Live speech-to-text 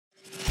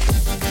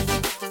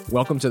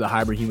Welcome to the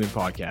Hybrid Human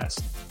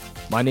Podcast.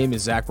 My name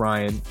is Zack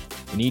Ryan,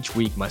 and each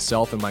week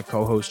myself and my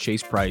co-host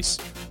Chase Price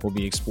will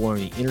be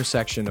exploring the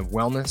intersection of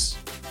wellness,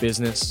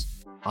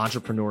 business,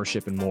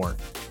 entrepreneurship, and more.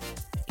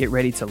 Get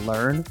ready to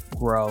learn,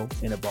 grow,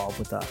 and evolve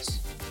with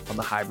us on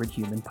the Hybrid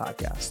Human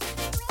Podcast.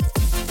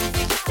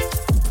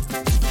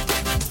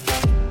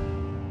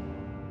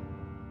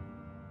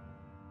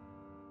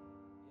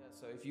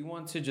 So if you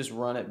want to just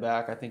run it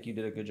back, I think you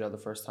did a good job the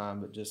first time,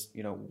 but just,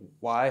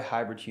 why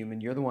Hybrid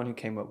Human? You're the one who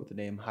came up with the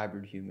name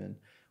Hybrid Human.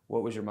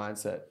 What was your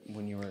mindset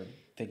when you were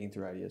thinking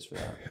through ideas for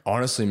that?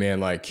 Honestly,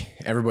 man,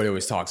 everybody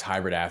always talks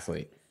hybrid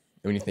athlete.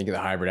 And when you think of the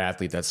hybrid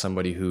athlete, that's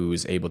somebody who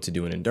is able to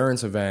do an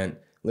endurance event,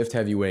 lift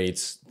heavy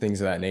weights, things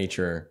of that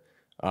nature.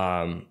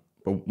 But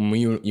when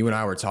you and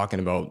I were talking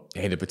about,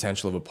 the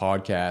potential of a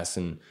podcast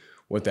and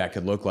what that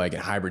could look like,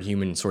 and Hybrid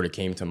Human sort of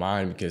came to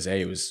mind because,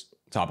 it was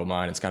top of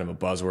mind. It's kind of a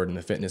buzzword in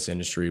the fitness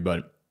industry.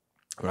 But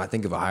when I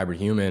think of a hybrid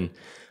human,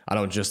 I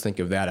don't just think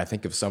of that. I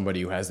think of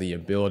somebody who has the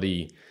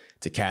ability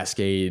to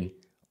cascade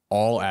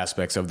all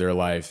aspects of their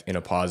life in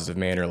a positive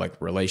manner, like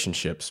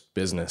relationships,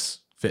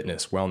 business,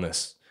 fitness,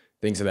 wellness,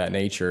 things of that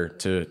nature,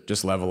 to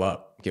just level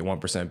up, get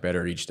 1%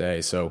 better each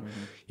day. So,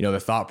 the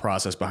thought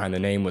process behind the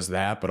name was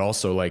that, but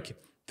also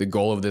the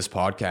goal of this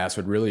podcast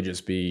would really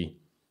just be,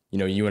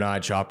 you and I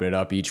chopping it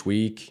up each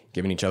week,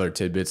 giving each other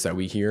tidbits that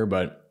we hear,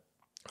 but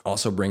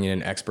also bringing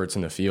in experts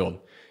in the field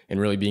and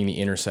really being the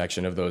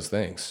intersection of those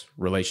things,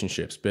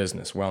 relationships,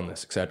 business,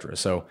 wellness, etc.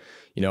 So,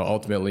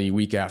 ultimately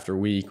week after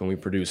week when we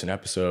produce an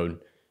episode,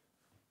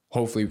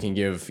 hopefully we can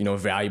give,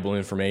 valuable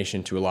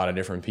information to a lot of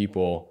different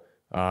people.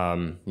 They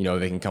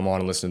can come on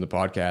and listen to the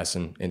podcast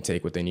and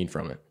take what they need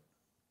from it.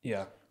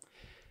 Yeah.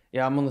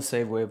 Yeah, I'm on the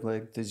same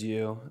wavelength as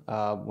you.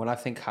 When I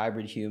think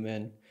hybrid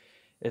human,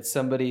 it's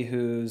somebody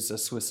who's a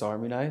Swiss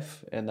Army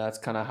knife. And that's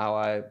kind of how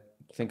I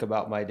think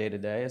about my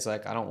day-to-day. It's I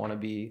don't want to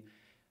be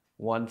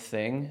one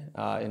thing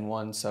in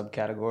one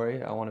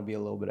subcategory. I want to be a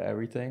little bit of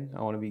everything.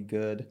 I want to be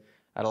good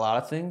at a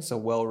lot of things, a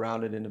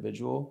well-rounded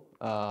individual.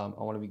 I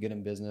want to be good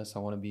in business. I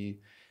want to be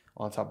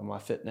on top of my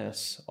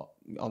fitness,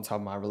 on top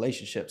of my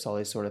relationships, all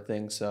these sort of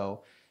things.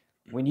 So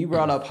when you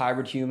brought up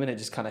hybrid human, it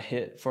just kind of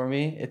hit for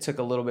me. It took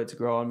a little bit to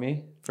grow on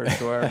me, for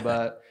sure.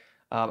 But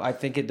I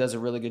think it does a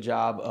really good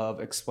job of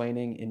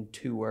explaining in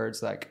 2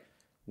 words,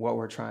 what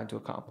we're trying to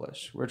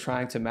accomplish. We're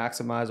trying to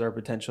maximize our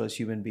potential as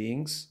human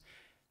beings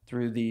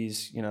through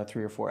these,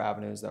 3 or 4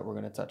 avenues that we're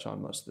going to touch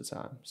on most of the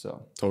time.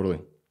 So Totally.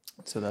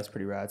 So that's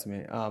pretty rad to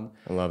me. I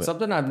love it.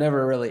 Something I've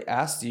never really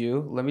asked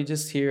you. Let me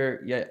just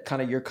hear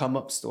kind of your come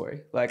up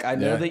story. I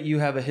know that you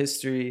have a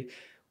history.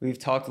 We've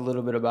talked a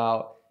little bit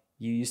about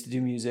you used to do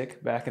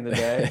music back in the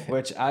day,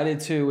 which I did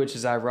too, which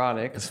is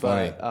ironic. It's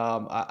funny.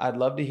 I'd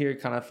love to hear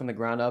kind of from the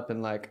ground up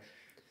and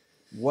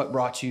what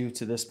brought you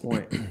to this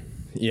point.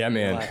 Yeah,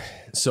 man.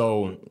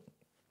 So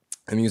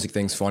the music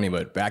thing's funny,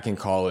 but back in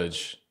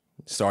college,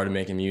 started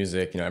making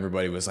music.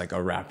 Everybody was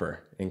a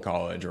rapper in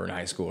college or in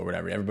high school or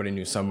whatever. Everybody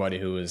knew somebody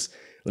who was,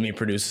 let me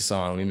produce a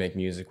song, let me make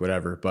music,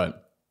 whatever.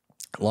 But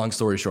long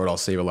story short, I'll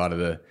save a lot of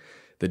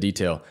the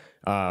detail.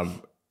 At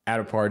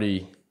a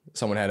party,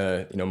 someone had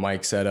a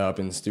mic set up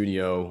and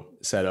studio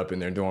set up in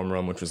their dorm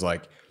room, which was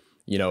a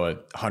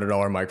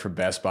 $100 mic for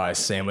Best Buy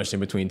sandwiched in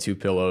between 2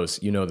 pillows.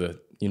 The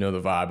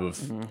vibe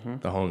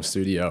of the home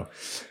studio.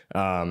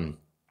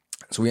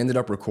 So we ended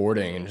up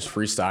recording and just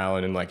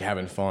freestyling and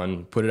having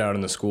fun, put it out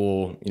on the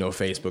school,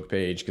 Facebook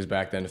page. Because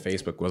back then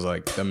Facebook was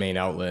the main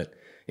outlet.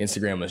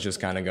 Instagram was just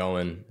kind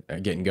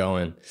of getting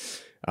going.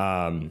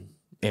 And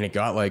it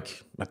got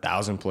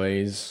 1,000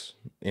 plays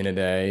in a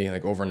day,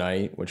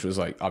 overnight, which was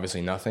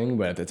obviously nothing.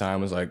 But at the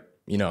time was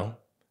in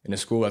a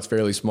school that's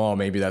fairly small,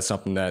 maybe that's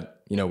something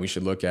that, we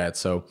should look at.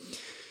 So,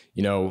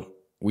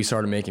 we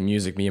started making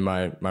music, me and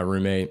my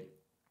roommate,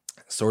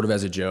 sort of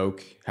as a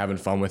joke, having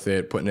fun with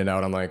it, putting it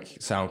out on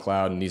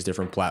SoundCloud and these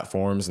different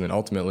platforms. And then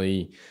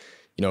ultimately,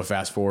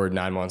 fast forward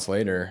 9 months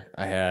later,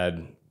 I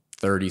had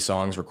 30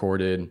 songs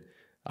recorded.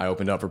 I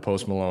opened up for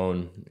Post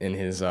Malone in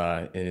his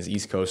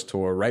East Coast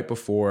tour right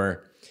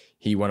before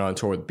he went on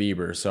tour with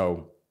Bieber.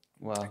 So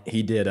wow.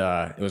 He did,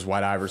 it was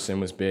White Iverson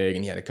was big,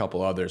 and he had a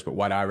couple others, but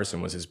White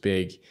Iverson was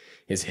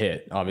his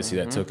hit. Obviously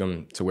that took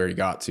him to where he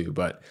got to.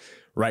 But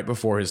right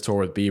before his tour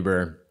with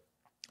Bieber,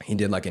 he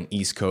did an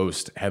East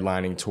Coast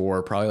headlining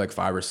tour, probably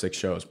 5 or 6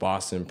 shows,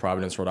 Boston,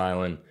 Providence, Rhode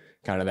Island,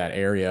 kind of that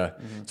area.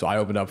 So I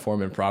opened up for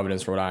him in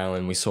Providence, Rhode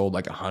Island. We sold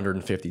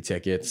 150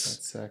 tickets.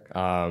 That's sick.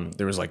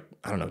 There was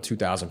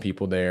 2,000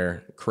 people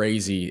there.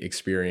 Crazy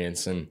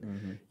experience.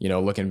 And,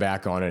 looking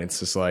back on it,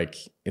 it's just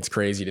it's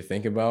crazy to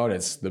think about.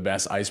 It's the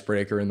best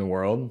icebreaker in the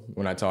world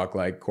when I talk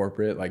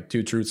corporate,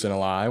 2 truths and a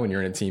lie when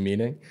you're in a team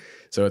meeting.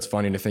 So it's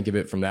funny to think of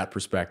it from that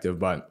perspective.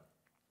 But,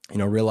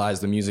 realize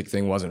the music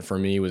thing wasn't for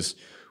me, was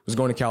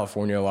going to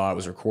California a lot,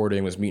 was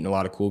recording, was meeting a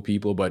lot of cool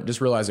people, but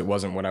just realized it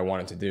wasn't what I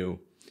wanted to do,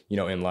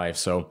 in life.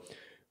 So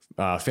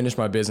finished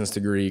my business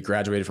degree,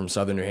 graduated from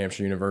Southern New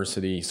Hampshire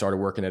University, started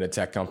working at a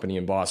tech company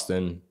in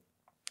Boston.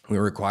 We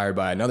were acquired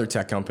by another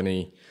tech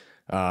company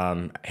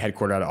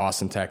headquartered out of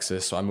Austin,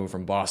 Texas. So I moved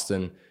from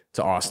Boston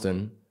to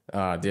Austin,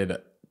 did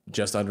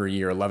just under a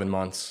year, 11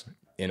 months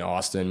in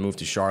Austin, moved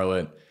to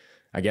Charlotte,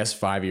 I guess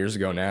 5 years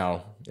ago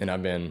now. And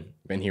I've been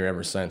here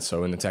ever since.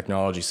 So in the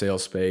technology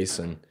sales space,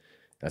 and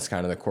that's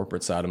kind of the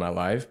corporate side of my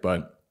life.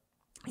 But,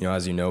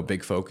 as you know,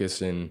 big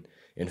focus in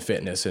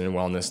fitness and in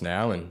wellness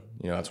now. And,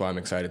 that's why I'm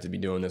excited to be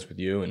doing this with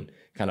you and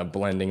kind of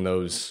blending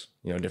those,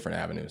 different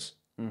avenues.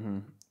 Mm-hmm.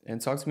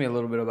 And talk to me a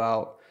little bit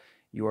about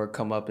your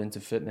come up into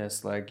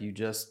fitness. Like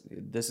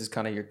this is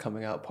kind of your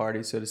coming out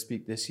party, so to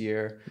speak, this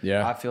year.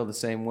 Yeah. I feel the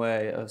same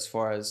way as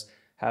far as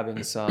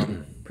having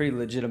some pretty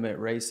legitimate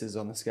races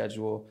on the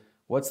schedule.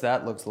 What's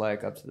that looked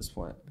like up to this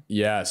point?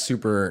 Yeah,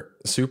 super,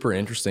 super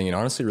interesting and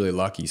honestly really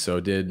lucky. So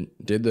did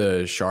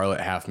the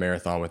Charlotte half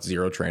marathon with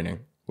zero training,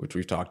 which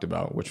we've talked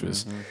about, which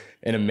was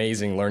an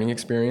amazing learning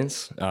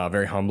experience,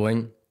 very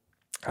humbling.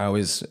 I've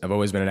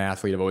always been an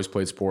athlete. I've always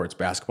played sports,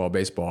 basketball,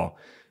 baseball,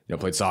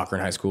 played soccer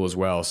in high school as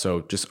well.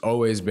 So just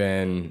always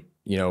been,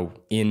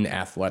 in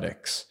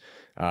athletics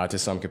to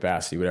some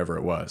capacity, whatever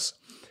it was.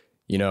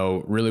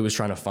 Really was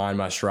trying to find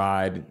my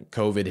stride.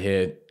 COVID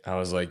hit. I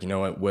was like,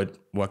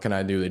 what can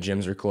I do? The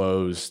gyms are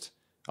closed.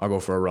 I'll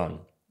go for a run.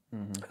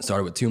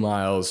 Started with 2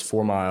 miles,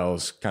 4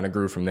 miles, kind of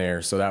grew from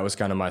there. So that was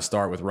kind of my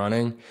start with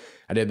running.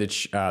 I did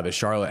the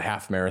Charlotte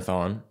half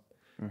marathon.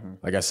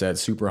 Like I said,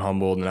 super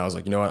humbled. And I was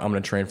like, I'm going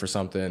to train for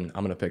something.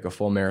 I'm going to pick a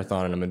full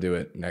marathon and I'm going to do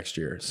it next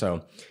year.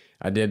 So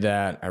I did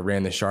that. I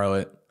ran the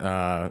Charlotte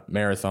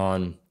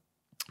marathon.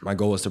 My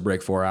goal was to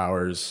break 4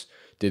 hours.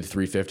 Did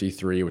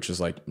 3:53, which was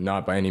like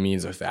not by any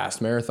means a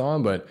fast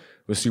marathon, but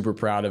was super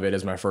proud of it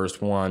as my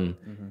first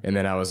one. And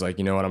then I was like,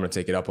 I'm going to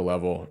take it up a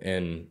level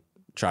and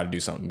try to do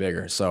something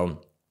bigger.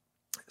 So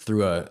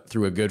through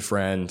a good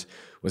friend,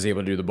 was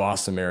able to do the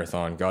Boston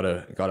Marathon, got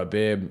a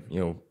bib,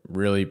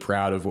 really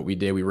proud of what we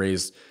did. We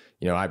raised,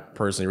 I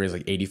personally raised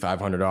like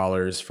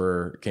 $8,500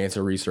 for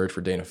cancer research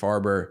for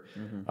Dana-Farber,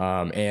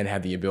 and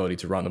had the ability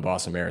to run the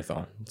Boston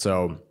Marathon.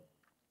 So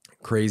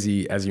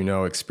crazy, as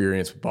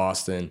experience with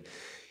Boston.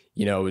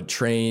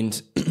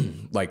 Trained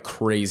like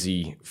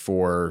crazy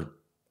for,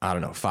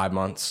 5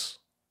 months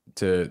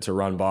to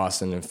run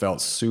Boston, and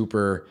felt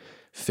super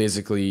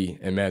physically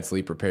and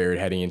mentally prepared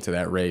heading into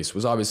that race.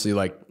 Was obviously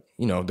like,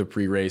 the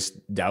pre-race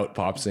doubt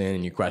pops in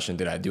and you question,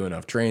 did I do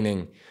enough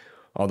training?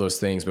 All those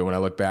things. But when I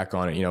look back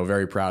on it,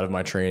 very proud of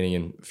my training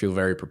and feel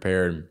very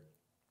prepared.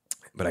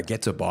 But I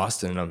get to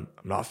Boston and I'm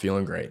not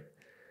feeling great.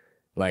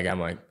 Like I'm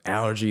like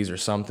allergies or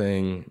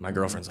something. My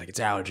girlfriend's like, it's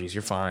allergies.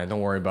 You're fine.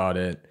 Don't worry about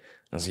it.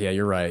 I was like, yeah,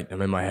 you're right.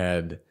 I'm in my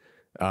head.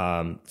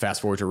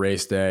 Fast forward to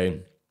race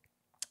day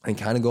and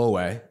kind of go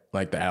away.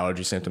 Like the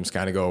allergy symptoms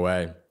kind of go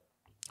away.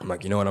 I'm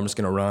like, I'm just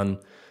going to run,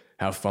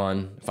 have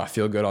fun. If I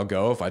feel good, I'll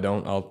go. If I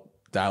don't, I'll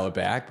dial it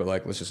back. But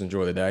like, let's just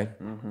enjoy the day.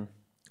 I'm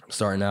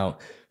starting out,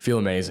 feel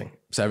amazing.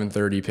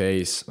 7:30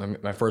 pace.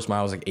 My first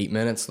mile was like 8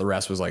 minutes. The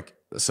rest was like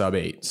sub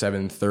 8,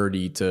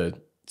 7:30 to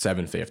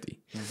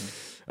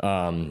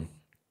 7:50.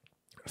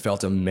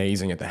 Felt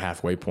amazing at the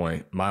halfway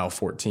point. Mile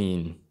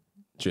 14,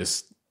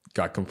 just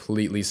got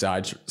completely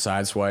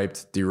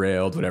sideswiped,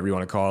 derailed, whatever you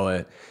want to call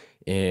it,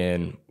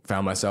 and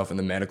found myself in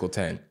the medical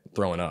tent,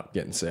 throwing up,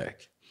 getting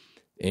sick.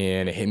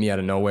 And it hit me out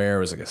of nowhere. It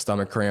was like a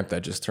stomach cramp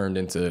that just turned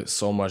into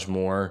so much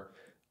more,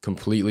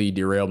 completely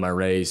derailed my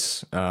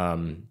race.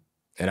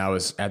 And I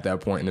was at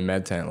that point in the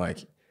med tent,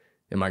 like,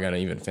 am I going to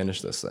even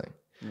finish this thing?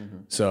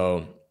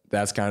 So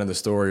that's kind of the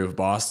story of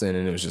Boston.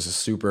 And it was just a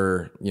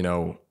super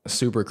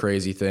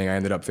crazy thing. I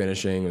ended up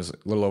finishing, it was a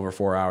little over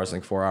 4 hours,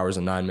 like 4 hours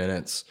and 9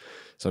 minutes.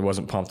 So I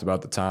wasn't pumped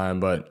about the time,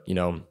 but,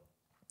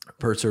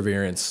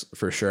 perseverance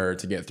for sure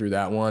to get through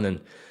that one.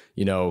 And,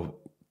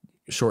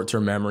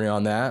 short-term memory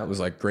on that. It was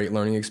like great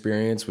learning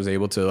experience, was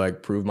able to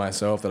like prove to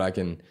myself that I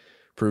can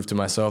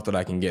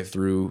get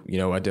through,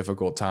 a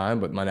difficult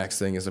time. But my next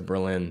thing is the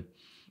Berlin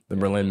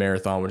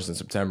Marathon, which is in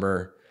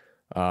September,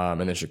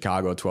 and then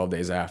Chicago 12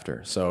 days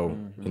after. So,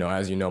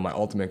 as my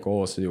ultimate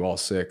goal is to do all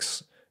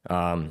 6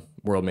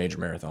 world major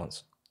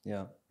marathons.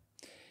 Yeah.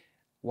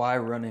 Why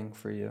running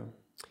for you?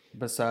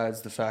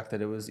 Besides the fact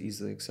that it was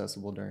easily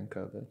accessible during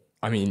COVID.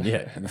 I mean,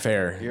 yeah,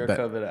 fair. You're a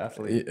COVID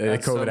athlete. A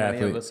COVID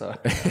athlete. Of us are.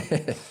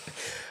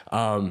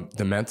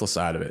 The mental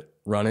side of it.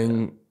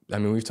 Running, I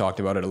mean, we've talked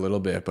about it a little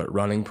bit, but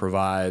running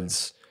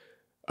provides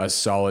a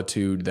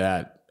solitude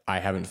that I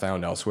haven't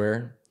found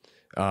elsewhere.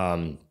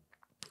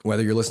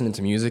 Whether you're listening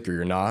to music or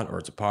you're not, or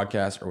it's a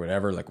podcast or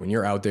whatever, like when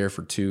you're out there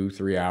for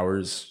 2-3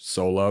 hours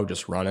solo,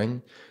 just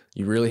running,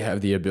 you really have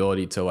the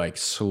ability to like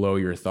slow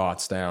your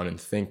thoughts down and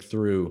think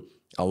through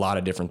a lot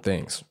of different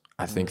things.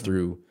 I think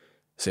through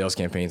sales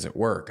campaigns at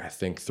work. I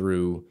think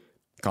through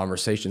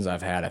conversations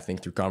I've had. I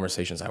think through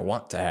conversations I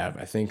want to have.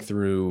 I think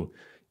through,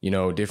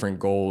 different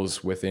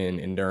goals within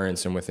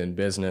endurance and within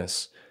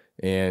business,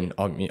 and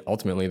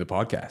ultimately the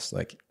podcast.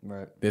 Like,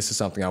 This is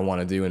something I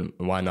want to do, and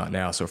why not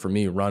now? So for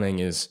me, running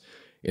is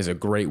a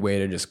great way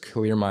to just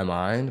clear my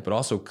mind, but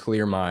also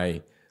clear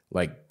my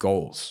like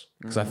goals.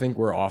 Because I think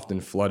we're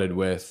often flooded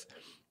with,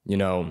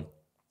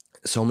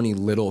 so many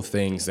little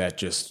things that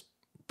just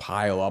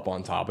pile up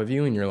on top of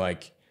you, and you're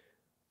like,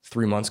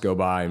 3 months go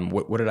by and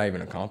what did I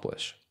even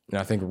accomplish? And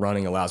I think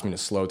running allows me to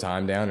slow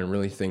time down and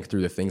really think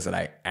through the things that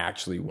I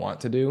actually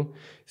want to do,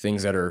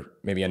 things that are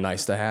maybe a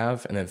nice to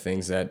have, and then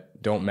things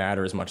that don't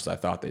matter as much as I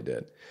thought they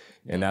did.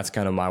 And that's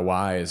kind of my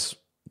why is,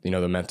 you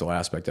know, the mental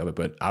aspect of it.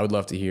 But I would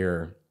love to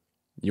hear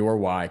your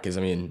why, because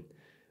I mean,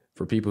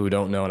 for people who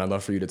don't know, and I'd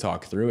love for you to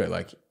talk through it,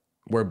 like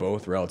we're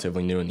both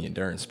relatively new in the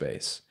endurance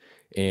space.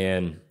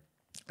 And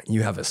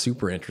you have a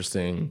super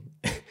interesting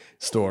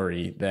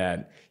story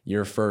that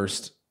your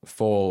first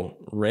full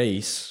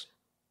race,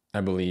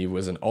 I believe,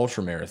 was an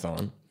ultra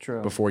marathon.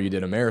 True. Before you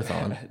did a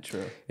marathon.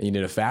 True. And you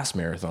did a fast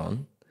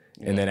marathon.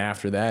 Yeah. And then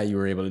after that, you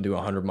were able to do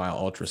a 100-mile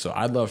ultra. So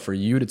I'd love for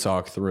you to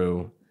talk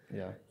through,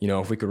 you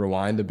know, if we could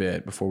rewind a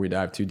bit before we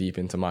dive too deep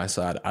into my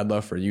side, I'd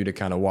love for you to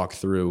kind of walk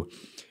through,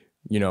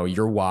 you know,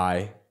 your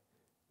why,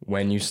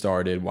 when you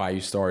started, why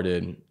you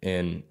started,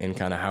 and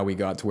kind of how we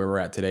got to where we're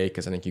at today,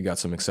 because I think you got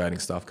some exciting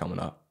stuff coming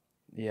up.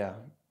 Yeah,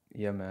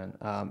 man.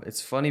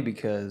 It's funny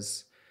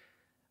because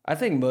I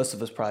think most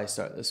of us probably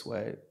start this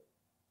way.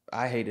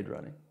 I hated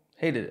running,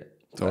 hated it.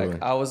 Totally.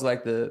 Like I was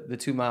like the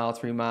 2 mile,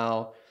 3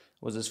 mile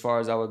was as far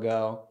as I would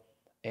go,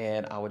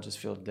 and I would just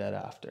feel dead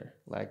after,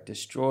 like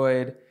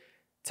destroyed,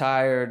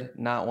 tired,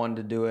 not wanting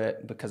to do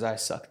it because I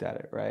sucked at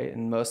it, right?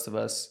 And most of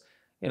us,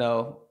 you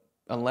know,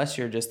 unless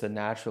you're just a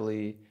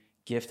naturally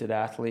gifted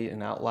athlete,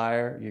 an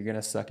outlier, you're going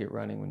to suck at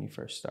running when you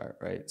first start,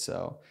 right?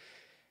 So,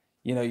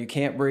 you know, you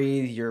can't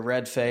breathe, you're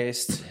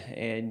red-faced,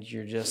 and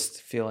you're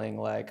just feeling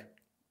like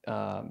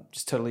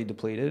just totally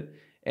depleted.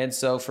 And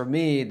so for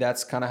me,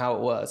 that's kind of how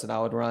it was. And I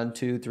would run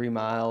 2-3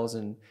 miles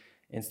and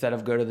instead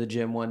of go to the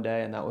gym one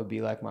day, and that would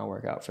be like my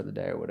workout for the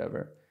day or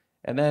whatever.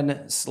 And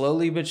then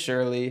slowly but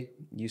surely,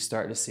 you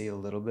start to see a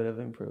little bit of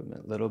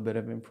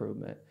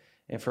improvement.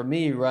 And for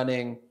me,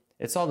 running,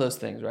 it's all those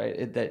things,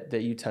 right?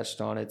 That you touched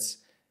on. It's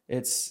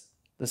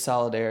the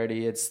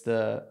solidarity. It's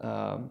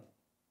the,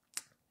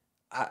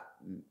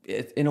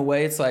 in a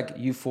way, it's like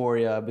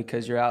euphoria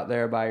because you're out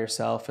there by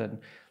yourself and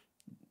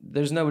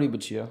there's nobody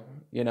but you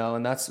know,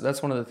 and that's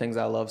one of the things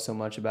I love so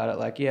much about it.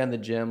 Like, yeah, in the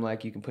gym,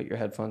 like you can put your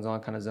headphones on,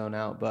 kind of zone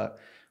out, but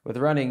with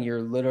running,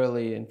 you're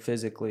literally and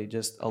physically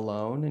just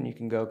alone, and you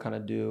can go kind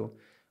of do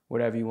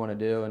whatever you want to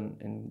do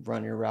and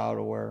run your route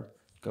or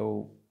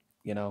go,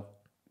 you know,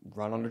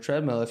 run on the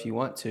treadmill if you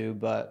want to,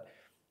 but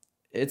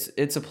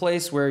it's a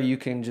place where you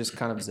can just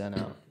kind of zen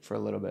out for a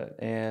little bit.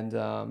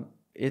 And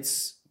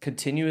it's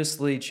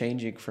continuously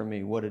changing for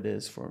me what it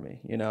is for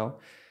me, you know.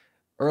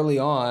 Early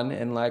on,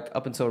 and like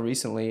up until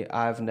recently,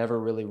 I've never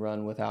really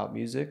run without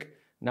music.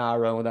 Now I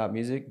run without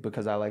music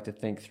because I like to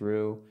think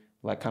through,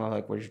 like kind of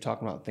like what you're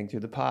talking about, think through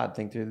the pod,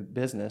 think through the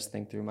business,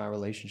 think through my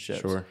relationships.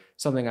 Sure.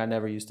 Something I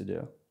never used to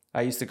do.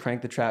 I used to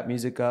crank the trap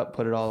music up,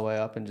 put it all the way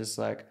up and just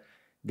like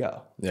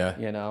go. Yeah.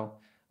 You know,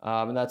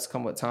 and that's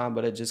come with time,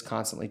 but it just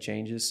constantly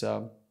changes.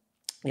 So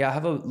yeah, I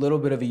have a little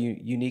bit of a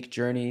unique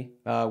journey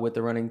with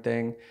the running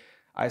thing.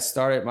 I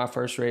started, my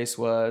first race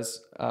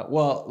was,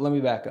 well, let me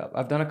back up.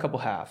 I've done a couple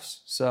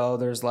halves. So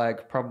there's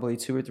like probably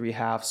 2 or 3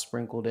 halves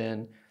sprinkled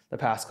in the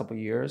past couple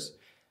years.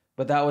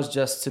 But that was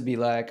just to be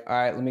like, all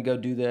right, let me go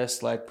do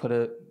this, like put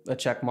a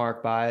check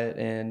mark by it.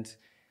 And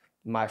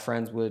my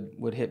friends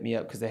would hit me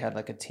up because they had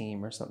like a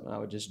team or something. I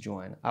would just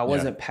join. I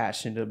wasn't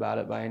passionate about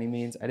it by any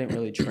means. I didn't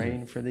really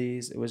train for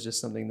these. It was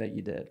just something that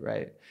you did,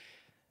 right?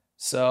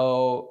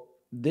 So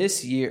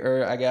this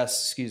year, or I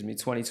guess,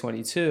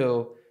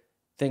 2022,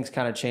 things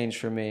kind of changed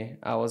for me.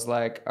 I was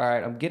like, all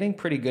right, I'm getting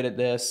pretty good at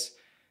this.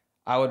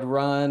 I would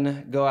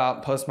run, go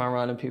out, post my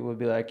run, and people would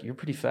be like, you're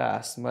pretty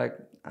fast. I'm like,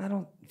 I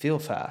don't feel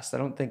fast. I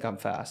don't think I'm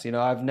fast. You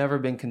know, I've never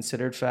been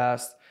considered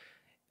fast,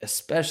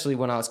 especially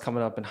when I was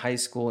coming up in high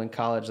school and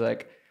college.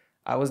 Like,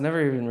 I was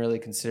never even really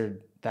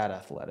considered that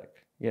athletic.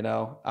 You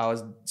know, I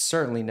was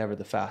certainly never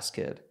the fast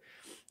kid.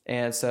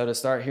 And so to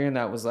start hearing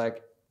that was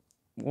like,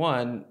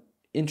 one,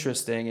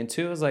 interesting, and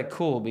 2, it was like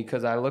cool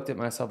because I looked at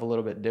myself a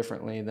little bit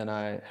differently than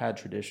I had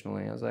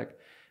traditionally. I was like,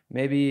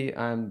 maybe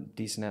I'm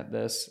decent at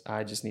this.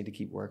 I just need to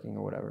keep working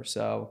or whatever.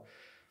 So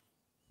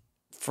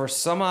for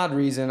some odd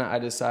reason, I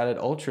decided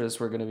ultras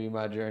were going to be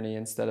my journey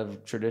instead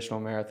of traditional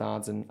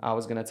marathons, and I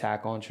was going to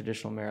tack on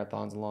traditional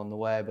marathons along the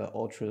way, but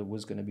ultra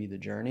was going to be the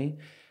journey.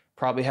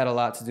 Probably had a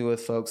lot to do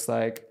with folks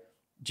like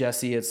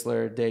Jesse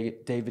Itzler,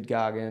 David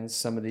Goggins,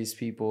 some of these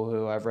people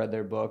who I've read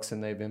their books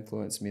and they've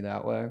influenced me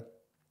that way.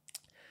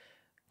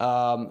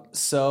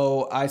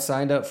 So I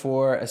signed up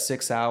for a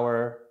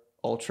 6-hour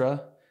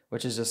ultra,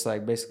 which is just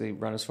like basically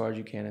run as far as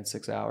you can in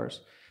 6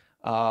 hours.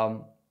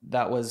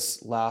 That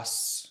was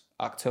last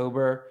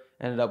October,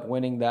 ended up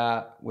winning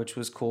that, which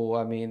was cool.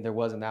 I mean, there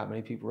wasn't that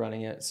many people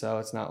running it, so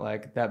it's not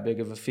like that big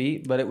of a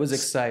feat, but it was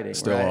exciting.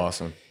 Still right?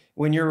 Awesome.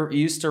 When you're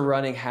used to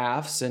running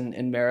halves and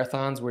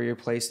marathons where you're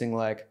placing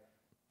like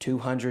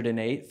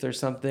 208th or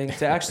something,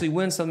 to actually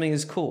win something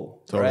is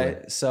cool, totally.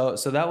 Right? So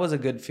that was a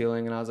good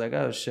feeling, and I was like,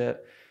 oh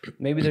shit.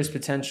 Maybe there's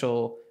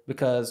potential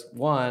because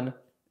 1,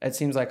 it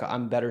seems like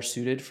I'm better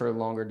suited for a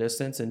longer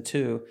distance, and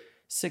 2,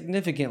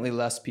 significantly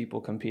less people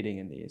competing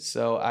in these.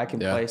 So I can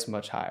place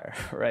much higher,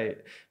 right?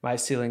 My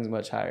ceiling's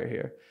much higher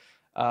here.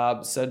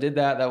 So did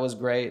that. That was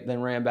great.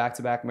 Then ran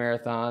back-to-back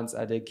marathons.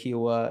 I did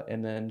Kiowa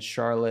and then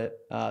Charlotte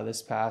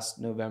this past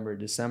November,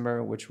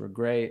 December, which were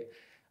great.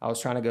 I was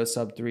trying to go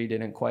sub 3,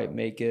 didn't quite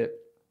make it.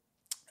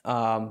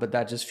 But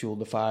that just fueled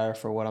the fire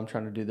for what I'm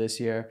trying to do this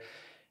year.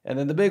 And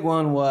then the big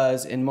one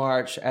was in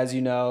March, as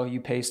you know,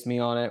 you paced me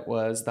on it,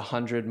 was the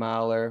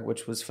 100-miler,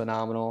 which was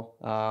phenomenal.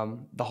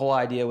 The whole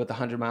idea with the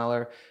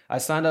 100-miler, I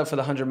signed up for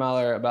the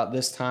 100-miler about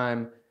this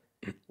time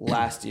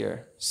last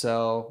year.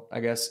 So I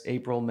guess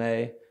April,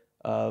 May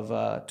of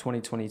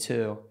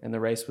 2022, and the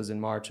race was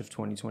in March of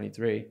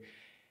 2023.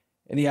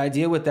 And the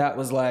idea with that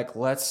was like,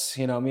 let's,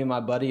 me and my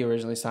buddy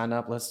originally signed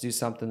up, let's do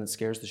something that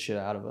scares the shit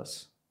out of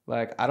us.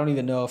 Like, I don't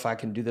even know if I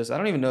can do this. I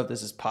don't even know if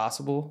this is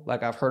possible.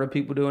 Like, I've heard of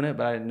people doing it,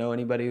 but I didn't know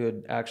anybody who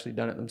had actually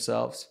done it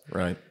themselves.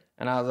 Right.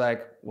 And I was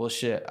like, well,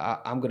 shit,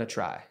 I'm going to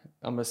try.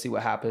 I'm going to see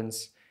what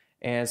happens.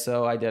 And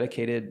so I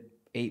dedicated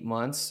 8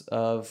 months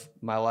of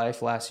my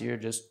life last year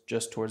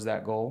just towards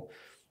that goal.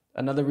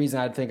 Another reason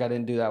I think I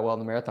didn't do that well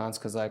in the marathons,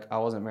 because like I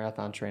wasn't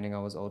marathon training, I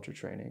was ultra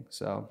training.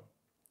 So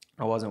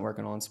I wasn't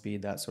working on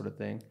speed, that sort of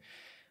thing.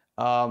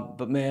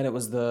 But man, it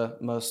was the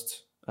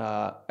most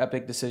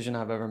epic decision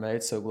I've ever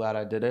made. So glad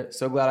I did it.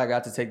 So glad I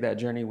got to take that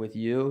journey with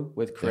you,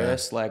 with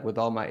Chris, like with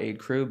all my aid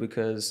crew,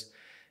 because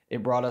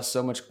it brought us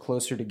so much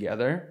closer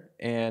together,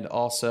 and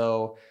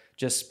also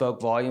just spoke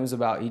volumes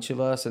about each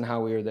of us and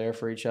how we were there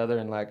for each other.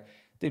 And like,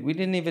 dude, we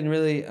didn't even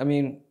really,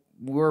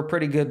 we're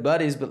pretty good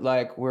buddies, but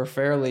like we're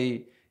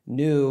fairly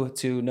new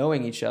to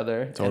knowing each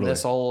other. Totally. And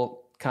this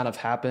all kind of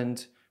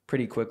happened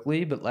pretty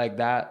quickly, but like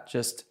that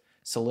just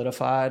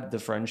solidified the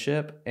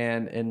friendship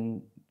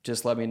and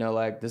just let me know,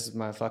 like, this is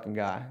my fucking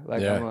guy.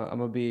 Like, I'm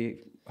gonna be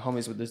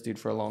homies with this dude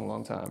for a long,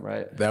 long time,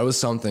 right? That was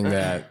something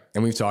that,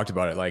 and we've talked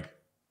about it, like,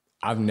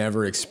 I've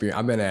never experienced,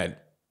 I've been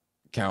at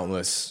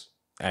countless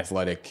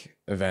athletic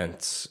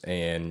events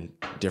and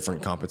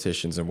different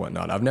competitions and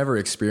whatnot. I've never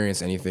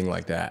experienced anything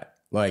like that.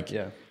 Like,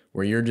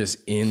 where you're just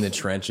in the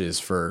trenches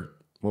for,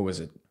 what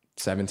was it,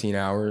 17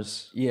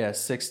 hours? Yeah,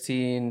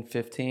 16,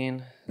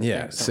 15.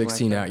 Yeah,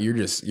 16 out.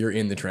 You're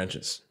in the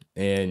trenches.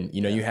 And,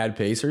 you had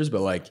pacers,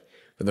 but like,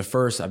 for the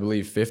first, I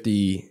believe,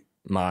 50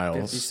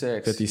 miles,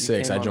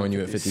 56, I joined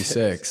you at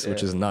 56,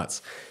 which is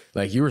nuts.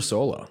 Like, you were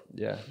solo.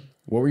 Yeah.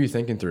 What were you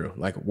thinking through?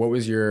 Like, what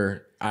was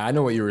I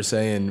know what you were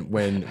saying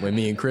when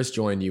me and Chris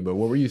joined you, but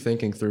what were you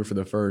thinking through for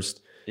the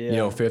first,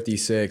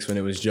 56, when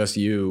it was just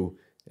you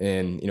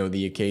and,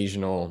 the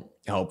occasional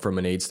help from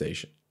an aid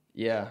station?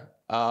 Yeah.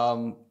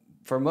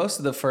 For most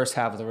of the first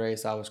half of the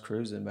race, I was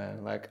cruising,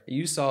 man. Like,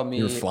 you saw me.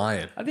 You were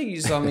flying. I think you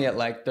saw me at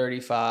like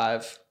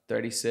 35,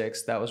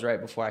 36. That was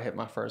right before I hit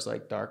my first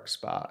like dark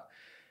spot.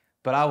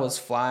 But I was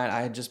flying.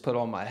 I had just put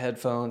on my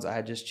headphones. I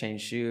had just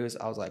changed shoes.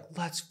 I was like,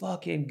 let's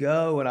fucking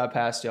go. And I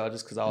passed y'all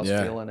just because I was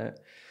feeling it.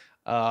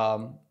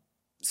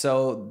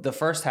 So the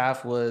first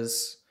half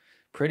was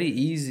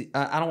pretty easy.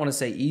 I don't want to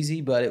say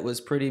easy, but it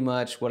was pretty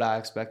much what I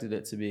expected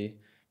it to be,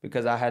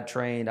 because I had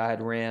trained. I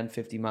had ran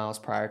 50 miles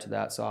prior to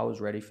that. So I was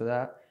ready for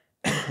that.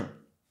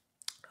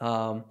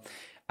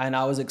 And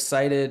I was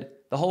excited.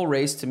 The whole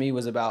race to me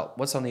was about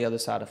what's on the other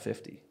side of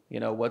 50.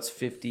 What's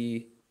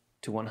 50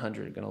 to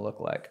 100 going to look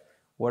like?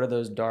 What are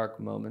those dark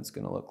moments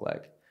going to look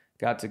like?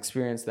 Got to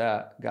experience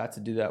that. Got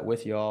to do that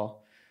with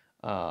y'all.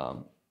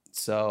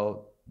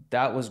 So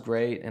that was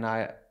great. And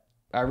I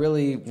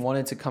really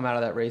wanted to come out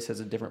of that race as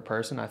a different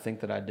person. I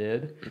think that I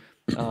did.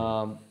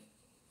 Not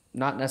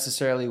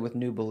necessarily with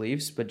new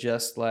beliefs, but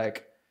just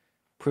like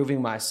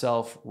proving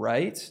myself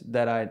right,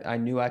 that I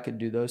knew I could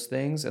do those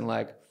things, and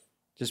like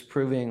just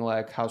proving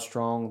like how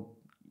strong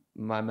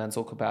my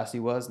mental capacity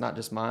was, not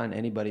just mine,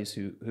 anybody's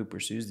who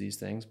pursues these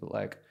things, but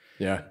like,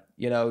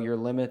 your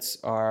limits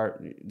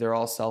they're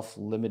all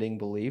self-limiting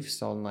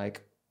beliefs on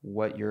like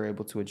what you're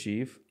able to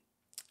achieve.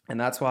 And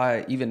that's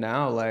why even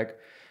now, like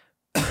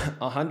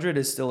 100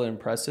 is still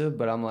impressive,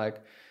 but I'm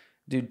like,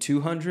 dude,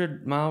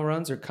 200-mile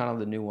runs are kind of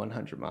the new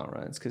 100-mile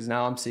runs, because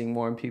now I'm seeing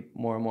more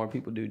and more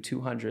people do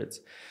 200s.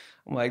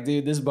 I'm like,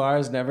 dude, this bar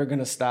is never going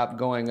to stop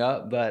going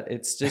up, but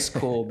it's just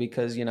cool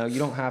because, you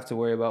don't have to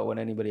worry about what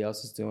anybody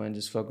else is doing.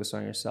 Just focus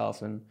on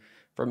yourself. And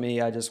for me,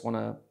 I just want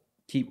to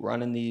keep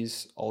running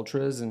these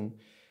ultras and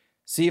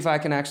see if I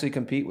can actually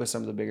compete with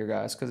some of the bigger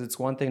guys. Because it's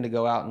one thing to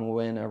go out and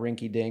win a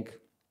rinky-dink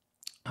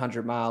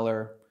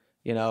 100-miler,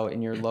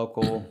 in your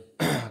local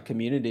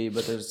community,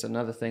 but there's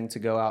another thing to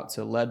go out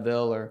to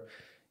Leadville or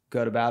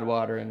go to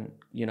Badwater and,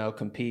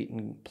 compete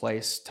and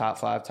place top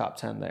 5, top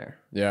 10 there.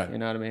 Yeah. You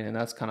know what I mean? And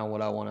that's kind of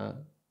what I want to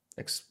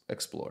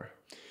explore.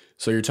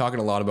 So you're talking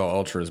a lot about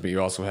ultras, but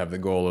you also have the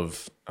goal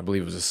of, I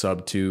believe it was a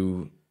sub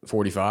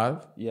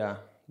 2:45. Yeah,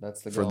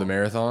 that's the goal. For the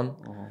marathon.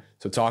 Uh-huh.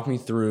 So talk me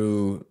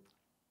through,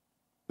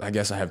 I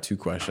guess I have 2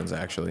 questions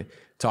actually.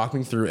 Talk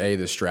me through A,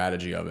 the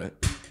strategy of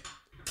it,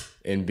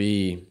 and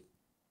B,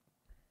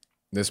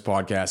 this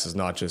podcast is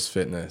not just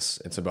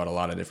fitness. It's about a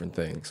lot of different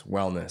things.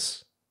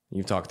 Wellness.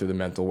 You've talked through the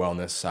mental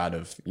wellness side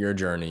of your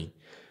journey,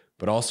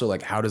 but also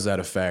like, how does that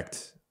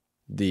affect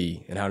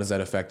and how does that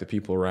affect the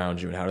people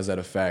around you? And how does that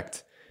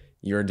affect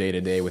your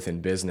day-to-day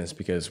within business?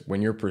 Because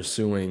when you're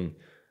pursuing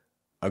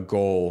a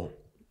goal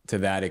to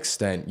that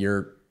extent,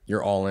 you're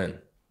all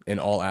in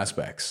all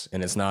aspects.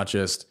 And it's not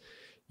just,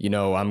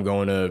 I'm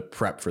going to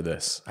prep for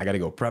this. I got to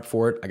go prep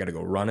for it. I got to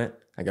go run it.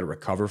 I got to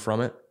recover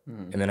from it.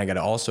 And then I got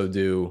to also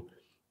do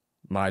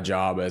my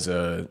job as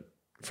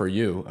for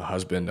you, a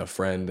husband, a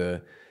friend,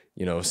 a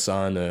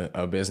son,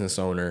 a business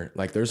owner.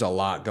 Like there's a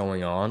lot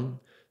going on.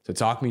 So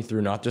talk me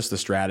through not just the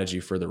strategy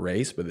for the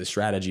race, but the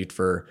strategy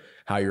for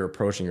how you're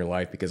approaching your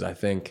life. Because I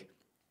think,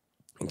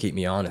 and keep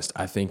me honest,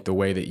 I think the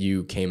way that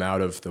you came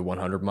out of the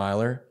 100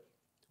 miler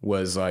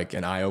was like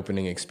an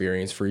eye-opening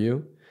experience for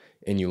you.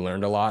 And you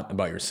learned a lot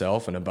about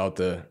yourself and about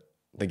the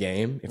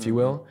game, if you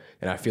will.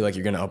 And I feel like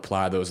you're going to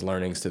apply those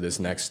learnings to this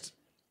next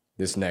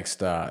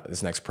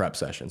prep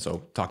session.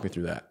 So talk me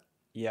through that.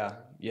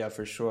 Yeah,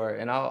 for sure.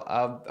 And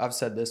I've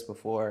said this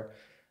before.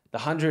 The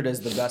 100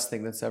 is the best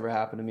thing that's ever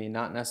happened to me,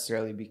 not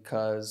necessarily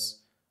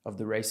because of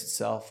the race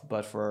itself,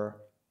 but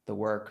for the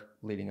work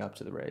leading up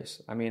to the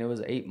race. I mean, it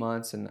was 8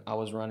 months and I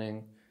was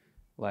running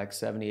like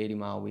 70, 80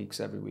 mile weeks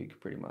every week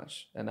pretty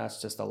much. And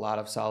that's just a lot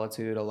of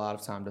solitude, a lot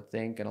of time to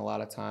think, and a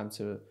lot of time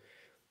to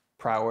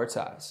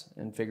prioritize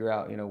and figure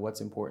out,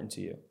 what's important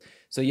to you.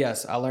 So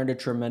yes, I learned a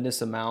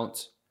tremendous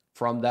amount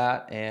from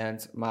that.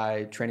 And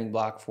my training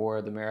block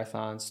for the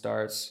marathon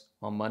starts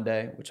on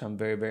Monday, which I'm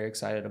very, very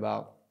excited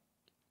about.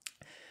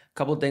 A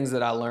couple of things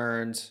that I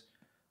learned.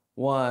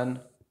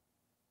 One,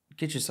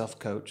 get yourself a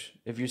coach.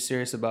 If you're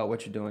serious about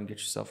what you're doing, get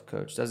yourself a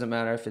coach. Doesn't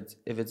matter if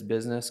it's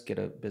business, get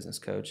a business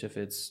coach. If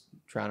it's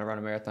trying to run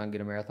a marathon,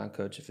 get a marathon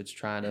coach. If it's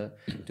trying to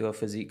do a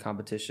physique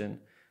competition,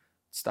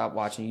 stop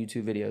watching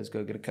YouTube videos,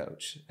 go get a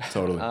coach.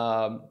 Totally.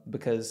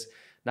 Because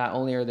not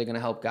only are they going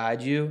to help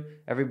guide you,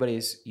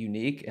 everybody's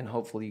unique, and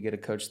hopefully you get a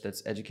coach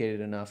that's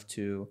educated enough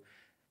to,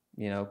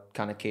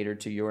 kind of cater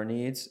to your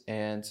needs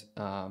and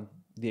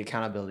the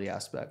accountability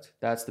aspect.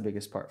 That's the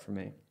biggest part for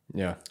me.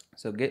 Yeah.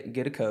 So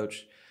get a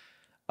coach.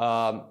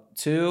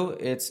 Two,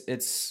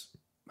 it's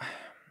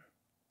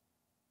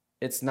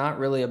not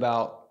really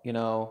about,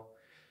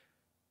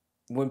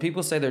 when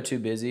people say they're too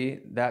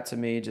busy, that to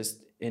me just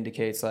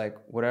indicates like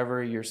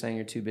whatever you're saying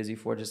you're too busy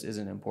for just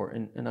isn't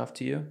important enough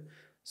to you.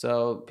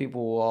 So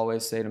people will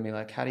always say to me,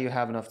 like, how do you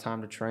have enough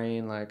time to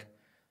train? Like,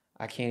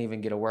 I can't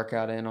even get a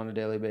workout in on a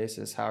daily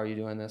basis. How are you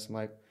doing this? I'm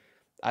like,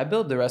 I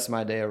build the rest of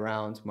my day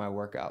around my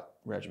workout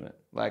regimen.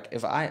 Like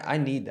if I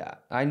need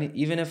that,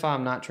 even if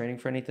I'm not training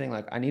for anything,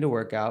 like I need a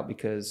workout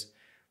because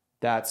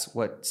that's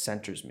what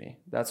centers me.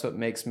 That's what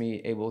makes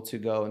me able to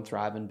go and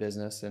thrive in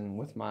business and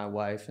with my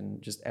wife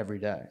and just every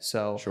day.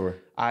 So sure.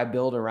 I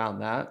build around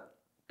that.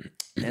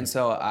 And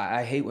so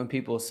I hate when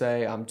people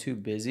say I'm too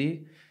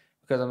busy,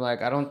 because I'm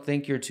like, I don't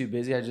think you're too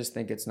busy. I just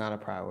think it's not a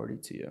priority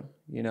to you.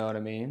 You know what I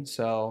mean?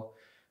 So,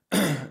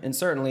 and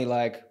certainly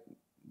like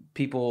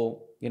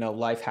people,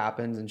 life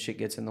happens and shit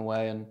gets in the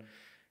way, and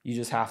you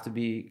just have to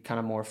be kind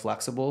of more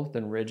flexible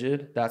than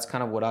rigid. That's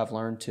kind of what I've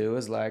learned too,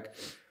 is like,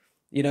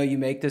 you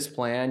make this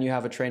plan, you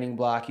have a training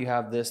block, you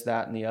have this,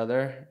 that, and the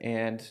other,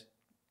 and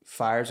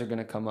fires are going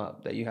to come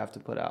up that you have to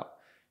put out.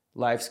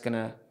 Life's going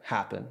to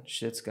happen.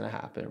 Shit's going to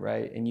happen,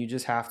 right? And you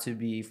just have to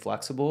be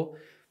flexible.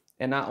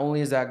 And not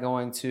only is that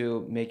going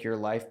to make your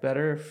life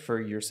better for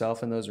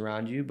yourself and those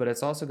around you, but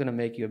it's also going to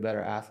make you a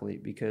better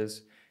athlete,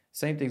 because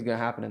same thing's going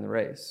to happen in the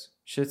race.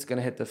 Shit's going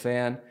to hit the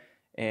fan,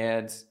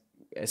 and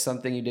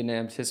something you didn't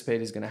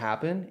anticipate is going to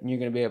happen. And you're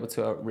going to be able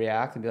to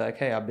react and be like,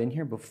 hey, I've been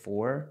here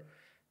before.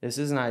 This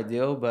isn't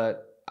ideal,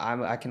 but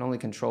I can only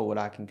control what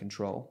I can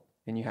control.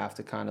 And you have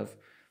to kind of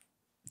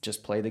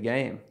just play the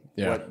game.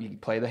 Yeah. You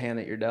play the hand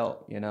that you're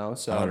dealt, So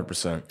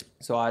 100%.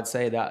 So I'd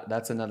say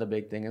that's another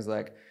big thing, is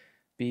like,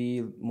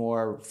 be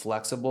more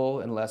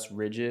flexible and less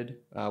rigid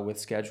with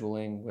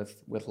scheduling,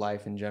 with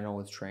life in general,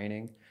 with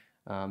training,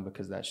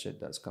 because that shit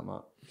does come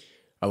up.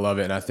 I love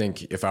it. And I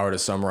think if I were to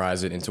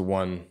summarize it into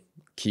one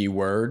key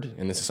word,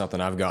 and this is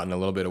something I've gotten a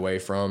little bit away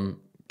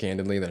from,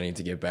 candidly, that I need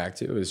to get back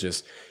to, is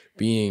just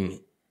being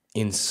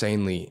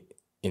insanely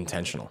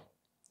intentional.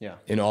 Yeah.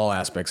 In all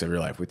aspects of your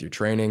life, with your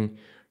training,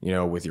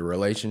 with your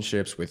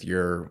relationships, with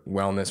your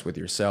wellness with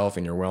yourself,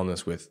 and your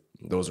wellness with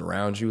those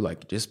around you.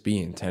 Like, just be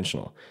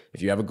intentional.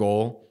 If you have a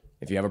goal,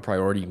 if you have a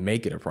priority,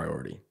 make it a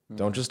priority.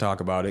 Don't just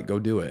talk about it, go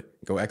do it,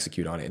 go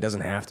execute on it. It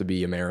doesn't have to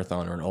be a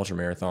marathon or an ultra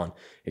marathon.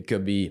 It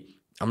could be,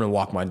 I'm going to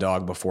walk my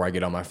dog before I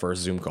get on my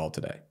first Zoom call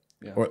today.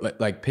 Yeah. Or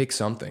like pick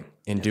something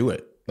and do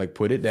it. Like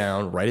put it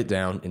down, write it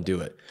down, and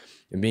do it.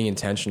 And being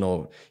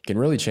intentional can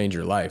really change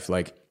your life.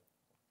 Like,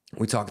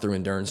 we talk through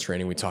endurance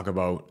training. We talk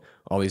about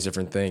all these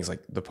different things.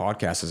 Like, the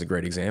podcast is a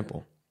great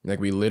example. Like,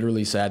 we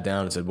literally sat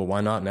down and said, well,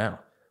 why not now?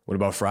 What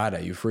about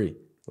Friday? You free?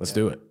 Let's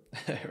do it.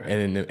 Right.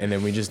 And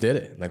then we just did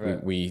it. Like,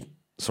 right. we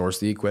sourced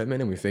the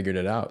equipment and we figured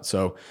it out.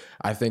 So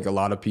I think a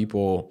lot of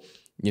people,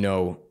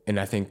 and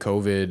I think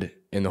COVID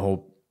and the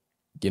whole,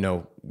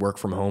 work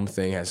from home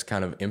thing has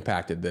kind of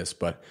impacted this,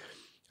 but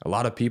a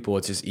lot of people,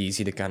 it's just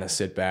easy to kind of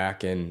sit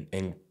back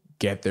and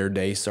get their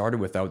day started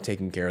without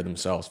taking care of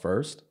themselves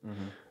first.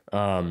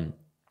 Mm-hmm.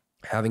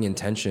 having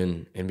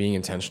intention and being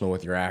intentional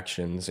with your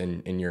actions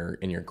and in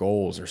your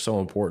goals are so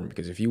important,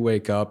 because if you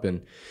wake up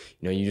and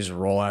you just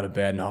roll out of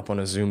bed and hop on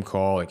a Zoom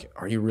call, like,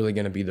 are you really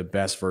going to be the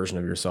best version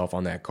of yourself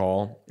on that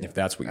call if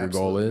that's what your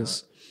goal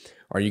is?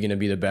 Are you going to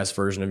be the best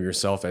version of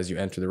yourself as you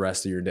enter the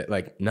rest of your day?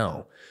 Like,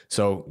 no.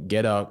 So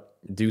get up,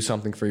 do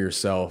something for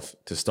yourself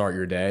to start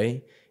your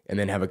day, and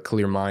then have a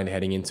clear mind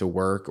heading into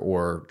work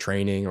or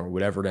training or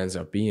whatever it ends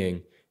up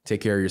being.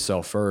 Take care of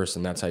yourself first,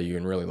 and that's how you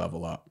can really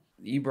level up.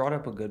 You brought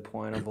up a good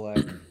point of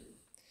like,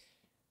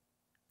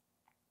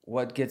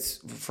 what gets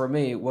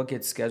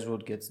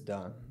scheduled gets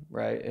done,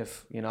 right?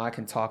 If, I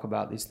can talk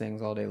about these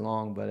things all day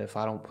long, but if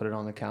I don't put it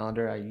on the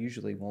calendar, I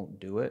usually won't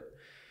do it.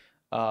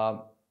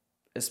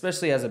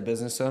 Especially as a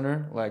business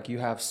owner, like, you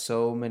have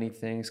so many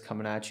things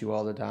coming at you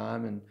all the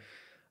time, and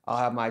I'll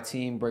have my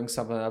team bring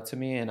something up to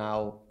me and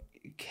I'll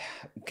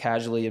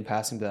casually in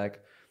passing be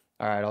like,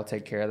 all right, I'll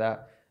take care of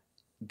that.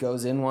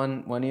 Goes in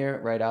one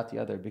ear, right out the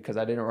other, because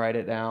I didn't write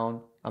it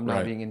down. I'm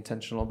not being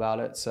intentional about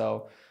it.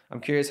 So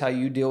I'm curious how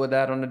you deal with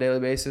that on a daily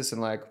basis,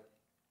 and like,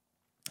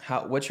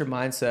 what's your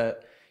mindset,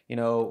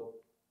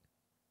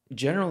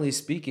 generally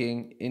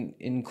speaking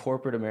in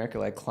corporate America,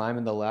 like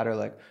climbing the ladder,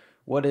 like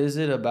what is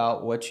it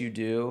about what you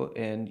do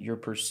and your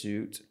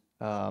pursuit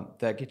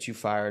that gets you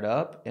fired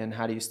up, and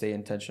how do you stay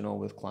intentional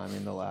with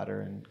climbing the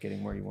ladder and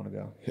getting where you want to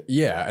go?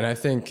 Yeah. And I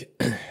think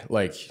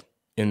like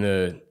in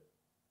the,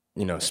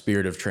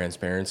 spirit of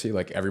transparency,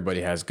 like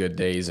everybody has good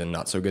days and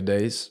not so good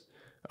days.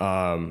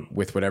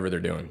 With whatever they're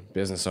doing,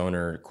 business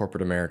owner,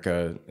 corporate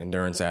America,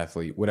 endurance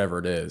athlete, whatever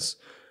it is.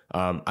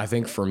 I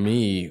think for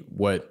me,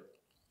 what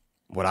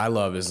I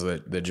love is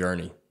the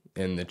journey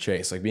and the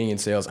chase. Like being in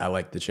sales, I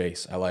like the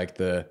chase. I like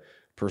the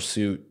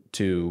pursuit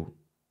to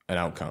an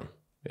outcome.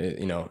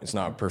 It's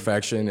not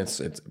perfection,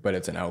 but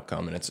it's an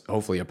outcome, and it's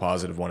hopefully a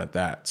positive one at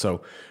that.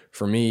 So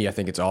for me, I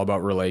think it's all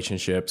about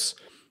relationships.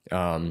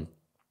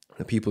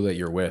 The people that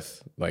you're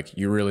with, like,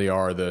 you really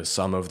are the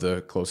sum of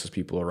the closest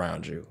people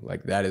around you.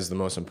 Like, that is the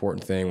most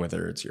important thing,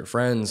 whether it's your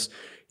friends,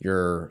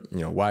 your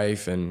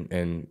wife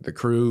and the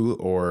crew,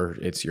 or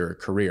it's your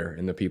career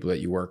and the people that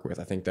you work with.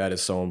 I think that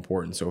is so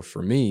important. So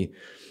for me,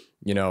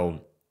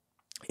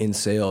 in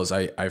sales,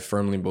 I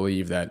firmly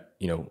believe that,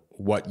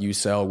 what you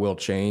sell will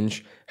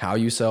change. How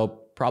you sell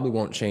probably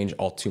won't change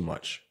all too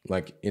much.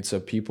 Like, it's a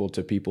people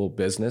to people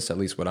business, at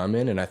least what I'm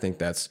in. And I think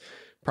that's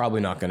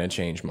probably not going to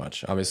change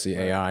much. Obviously,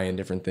 AI and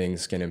different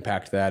things can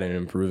impact that and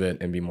improve it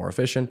and be more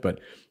efficient. But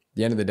at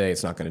the end of the day,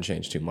 it's not going to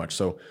change too much.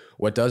 So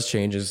what does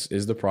change is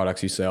the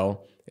products you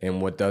sell.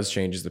 And what does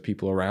change is the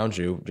people around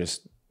you,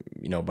 just,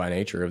 by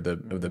nature of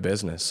the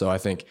business. So I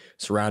think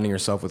surrounding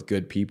yourself with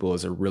good people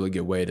is a really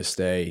good way to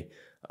stay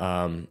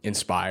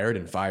inspired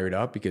and fired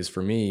up. Because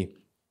for me,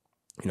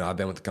 I've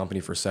been with the company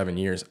for 7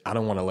 years. I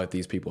don't want to let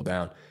these people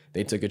down.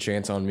 They took a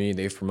chance on me.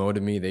 They've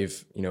promoted me.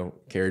 They've,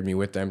 carried me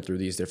with them through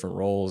these different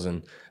roles.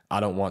 And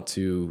I don't want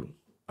to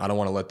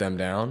let them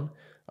down.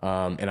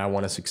 And I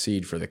want to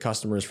succeed for the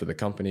customers, for the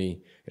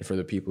company, and for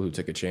the people who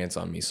took a chance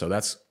on me. So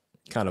that's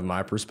kind of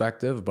my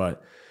perspective.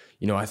 But,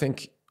 I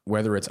think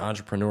whether it's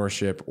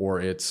entrepreneurship or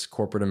it's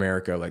corporate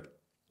America, like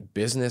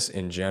business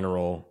in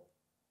general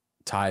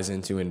ties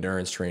into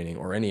endurance training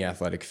or any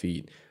athletic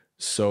feat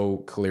so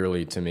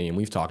clearly to me. And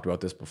we've talked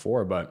about this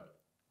before, but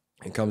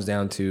it comes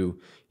down to,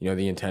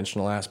 the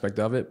intentional aspect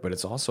of it, but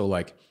it's also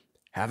like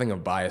having a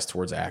bias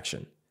towards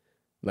action.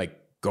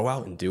 Like, go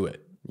out and do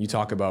it. You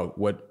talk about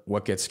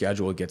what gets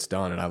scheduled gets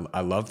done. And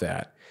I love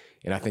that.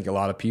 And I think a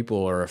lot of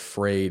people are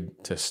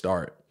afraid to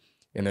start,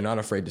 and they're not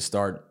afraid to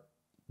start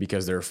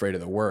because they're afraid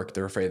of the work.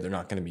 They're afraid they're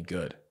not going to be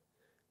good.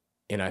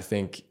 And I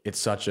think it's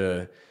such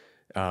a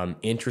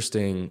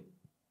interesting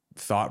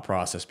thought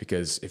process,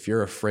 because if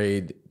you're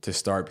afraid to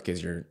start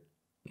because you're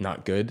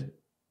not good,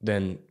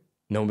 then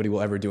nobody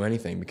will ever do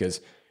anything,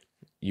 because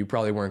you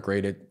probably weren't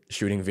great at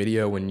shooting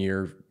video when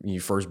you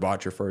first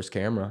bought your first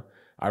camera.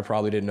 I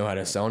probably didn't know how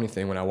to sell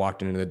anything when I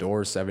walked into the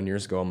doors 7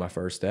 years ago on my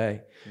first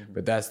day. Mm-hmm.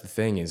 But that's the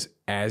thing, is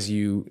as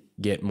you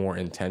get more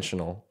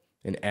intentional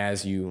and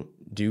as you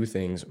do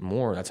things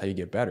more, that's how you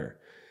get better.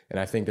 And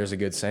I think there's a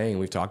good saying,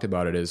 we've talked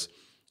about it, is,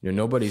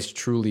 nobody's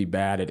truly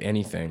bad at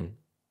anything.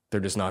 They're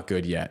just not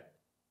good yet.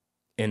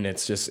 And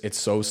it's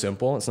so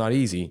simple. It's not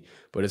easy,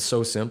 but it's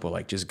so simple.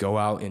 Like, just go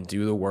out and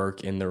do the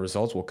work and the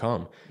results will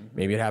come. Mm-hmm.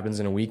 Maybe it happens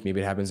in a week, maybe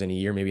it happens in a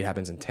year, maybe it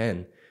happens in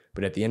 10.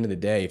 But at the end of the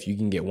day, if you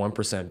can get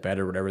 1%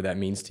 better, whatever that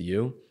means to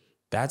you,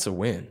 that's a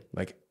win.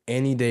 Like,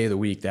 any day of the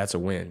week, that's a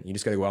win. You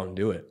just got to go out and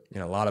do it.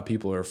 And a lot of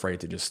people are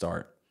afraid to just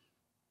start.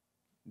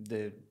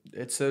 Dude,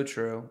 it's so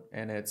true.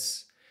 And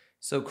it's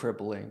so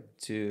crippling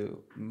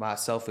to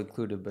myself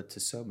included, but to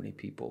so many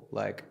people.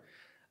 Like,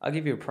 I'll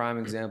give you a prime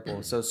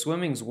example. So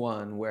swimming's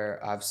one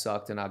where I've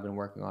sucked and I've been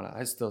working on it.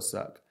 I still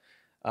suck.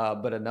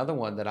 But another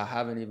one that I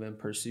haven't even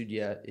pursued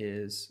yet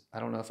is, I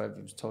don't know if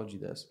I've told you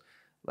this,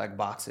 like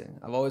boxing.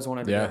 I've always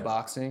wanted to go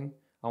boxing.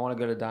 I want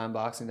to go to Dime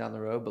Boxing down the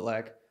road, but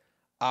like,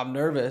 I'm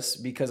nervous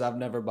because I've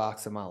never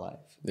boxed in my life.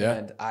 Yeah.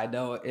 And I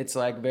know it's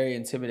like very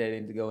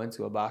intimidating to go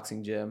into a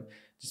boxing gym,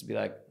 just be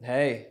like,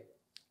 hey,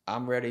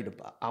 I'm ready to,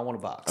 I want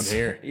to box. I'm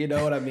here. You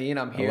know what I mean?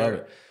 I'm here. I love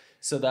it.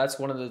 So that's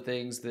one of the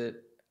things that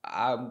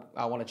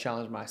I want to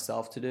challenge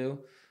myself to do.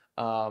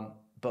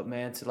 But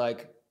man, to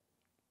like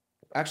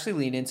actually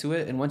lean into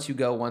it. And once you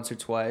go once or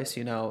twice,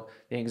 you know,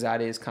 the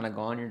anxiety is kind of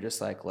gone. You're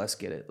just like, let's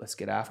get it. Let's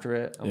get after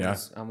it. I'm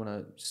going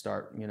to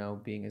start, you know,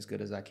 being as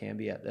good as I can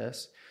be at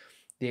this.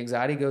 The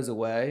anxiety goes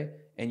away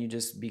and you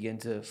just begin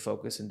to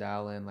focus and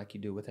dial in like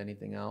you do with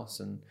anything else.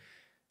 And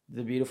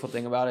the beautiful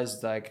thing about it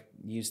is like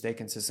you stay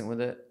consistent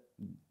with it.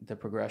 The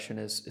progression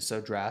is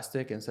so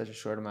drastic in such a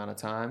short amount of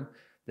time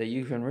that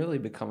you can really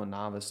become a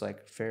novice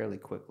like fairly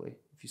quickly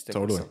if you stick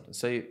with something.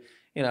 So,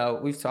 you know,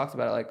 we've talked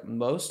about it, like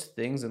most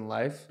things in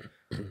life,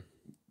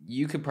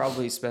 you could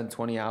probably spend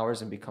 20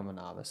 hours and become a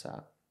novice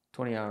at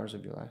 20 hours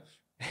of your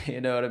life. You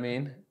know what I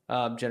mean?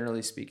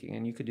 Generally speaking.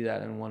 And you could do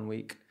that in 1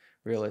 week,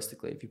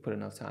 realistically, if you put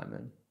enough time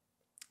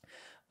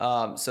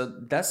in.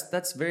 So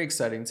that's very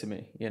exciting to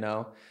me, you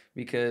know,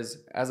 because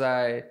as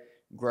I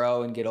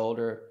grow and get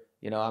older,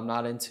 you know, I'm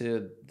not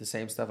into the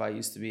same stuff I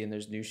used to be, and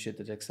there's new shit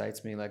that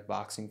excites me, like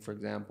boxing, for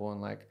example, and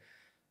like,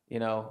 you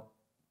know,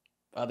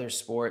 other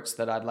sports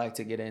that I'd like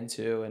to get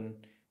into.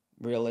 And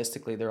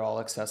realistically, they're all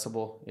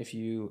accessible if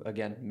you,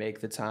 again, make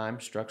the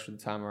time, structure the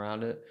time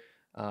around it.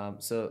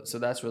 So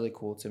that's really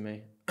cool to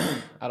me.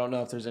 I don't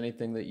know if there's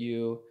anything that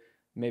you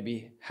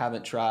maybe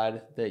haven't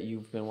tried that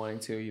you've been wanting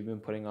to, or you've been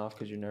putting off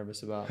because you're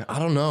nervous about. I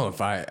don't know if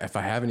I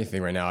have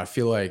anything right now. I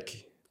feel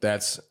like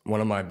that's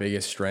one of my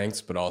biggest strengths,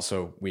 but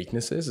also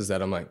weaknesses, is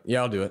that I'm like,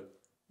 yeah, I'll do it.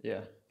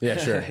 Yeah. Yeah,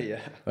 sure. Yeah.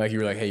 Like you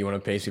were like, hey, you want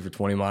to pace me for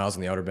 20 miles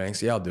in the Outer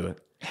Banks? Yeah, I'll do it.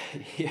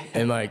 Yeah.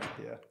 And like,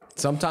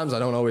 sometimes I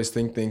don't always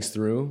think things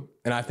through.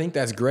 And I think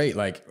that's great.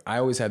 Like I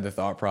always had the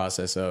thought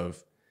process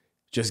of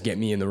just get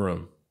me in the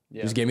room.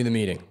 Yeah. Just get me the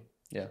meeting.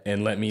 Yeah.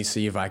 And let me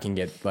see if I can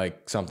get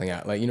like something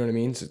out. Like, you know what I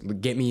mean? So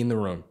get me in the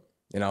room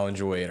and I'll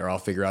enjoy it, or I'll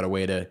figure out a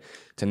way to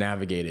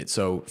navigate it.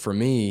 So for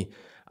me,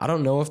 I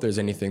don't know if there's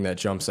anything that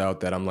jumps out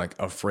that I'm like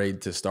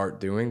afraid to start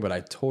doing, but I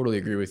totally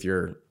agree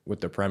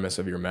with the premise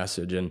of your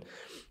message. And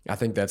I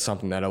think that's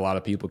something that a lot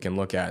of people can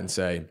look at and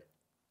say,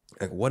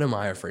 like, what am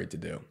I afraid to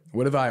do?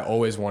 What have I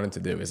always wanted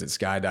to do? Is it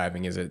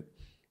skydiving? Is it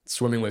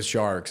swimming with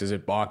sharks? Is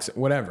it boxing?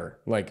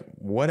 Whatever. Like,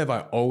 what have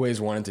I always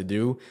wanted to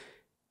do?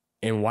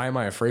 And why am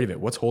I afraid of it?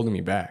 What's holding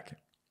me back?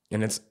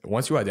 And it's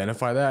once you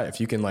identify that, if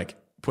you can like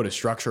put a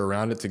structure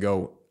around it to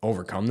go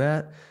overcome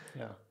that,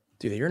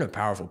 dude, you're in a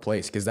powerful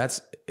place,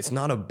 because it's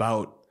not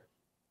about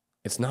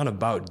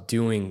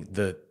doing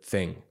the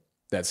thing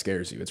that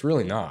scares you. It's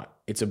really not.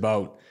 It's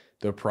about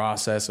the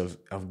process of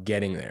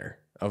getting there,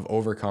 of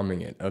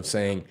overcoming it, of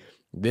saying,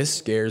 this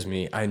scares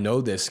me. I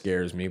know this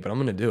scares me, but I'm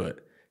going to do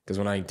it. Because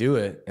when I do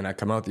it and I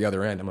come out the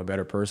other end, I'm a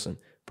better person.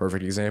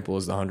 Perfect example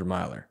is the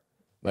 100-miler.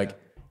 Like,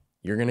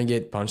 you're going to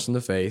get punched in the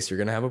face. You're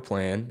going to have a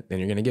plan. Then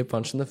you're going to get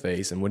punched in the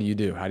face. And what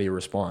do? How do you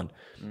respond?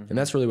 Mm-hmm. And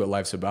that's really what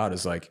life's about,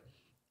 is like,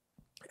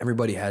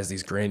 everybody has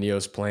these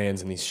grandiose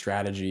plans and these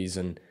strategies,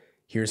 and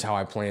here's how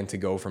I plan to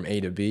go from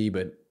A to B,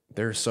 but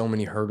there's so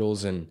many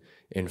hurdles and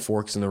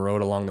forks in the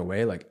road along the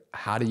way. Like,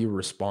 how do you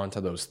respond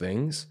to those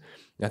things?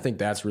 And I think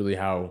that's really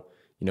how,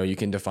 you know, you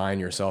can define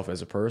yourself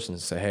as a person,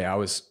 and say, hey, I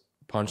was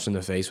punched in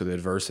the face with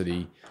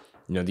adversity,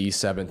 you know, these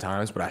 7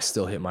 times, but I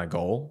still hit my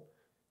goal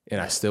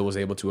and I still was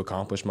able to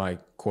accomplish my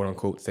quote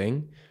unquote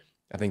thing.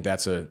 I think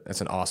that's an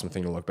awesome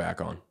thing to look back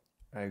on.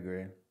 I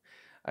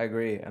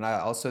agree. And I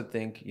also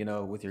think, you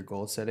know, with your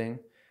goal setting,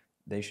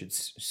 they should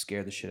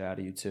scare the shit out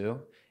of you too.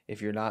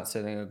 If you're not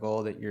setting a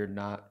goal that you're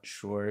not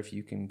sure if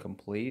you can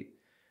complete,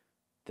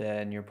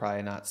 then you're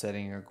probably not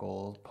setting your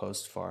goal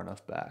post far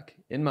enough back,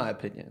 in my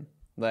opinion.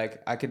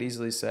 Like, I could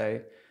easily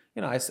say,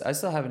 you know, I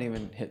still haven't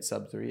even hit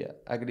sub 3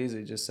 yet. I could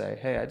easily just say,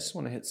 hey, I just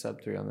want to hit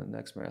sub 3 on the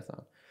next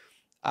marathon.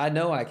 I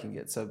know I can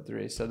get sub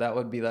 3. So that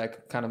would be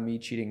like kind of me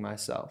cheating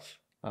myself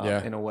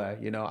in a way.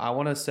 You know, I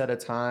want to set a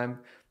time,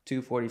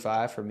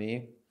 2:45 for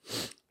me,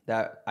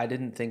 that I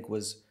didn't think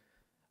was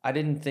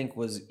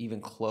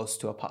even close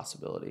to a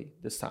possibility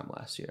this time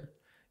last year,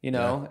 you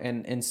know,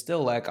 and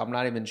still, like, I'm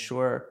not even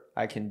sure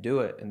I can do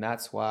it. And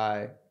that's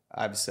why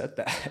I've set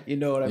that, you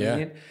know what I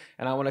mean?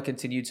 And I want to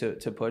continue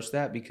to push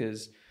that,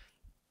 because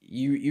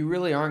you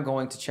really aren't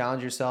going to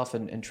challenge yourself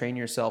and train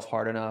yourself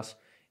hard enough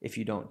if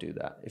you don't do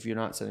that, if you're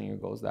not setting your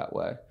goals that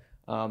way.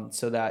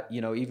 So that,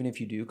 you know, even if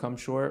you do come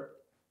short,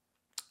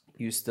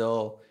 you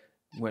still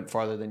went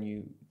farther than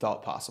you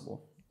thought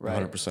possible.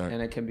 Right. 100%.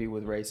 And it can be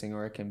with racing,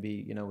 or it can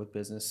be, you know, with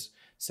business,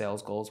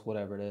 sales goals,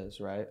 whatever it is.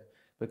 Right.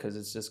 Because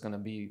it's just going to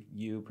be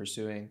you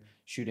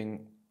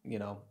shooting, you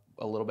know,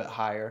 a little bit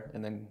higher,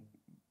 and then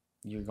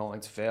you're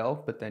going to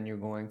fail, but then you're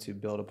going to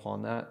build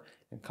upon that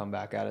and come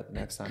back at it the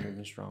next time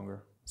even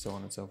stronger, so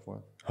on and so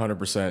forth.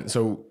 100%.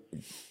 So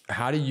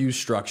how do you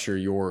structure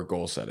your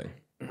goal setting?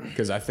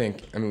 Because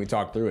we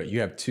talked through it.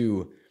 You have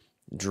 2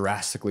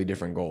 drastically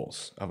different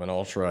goals, of an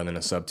ultra and then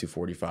a sub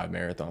 2:45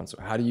 marathon. So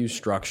how do you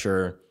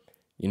structure,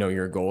 you know,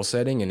 your goal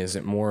setting? And is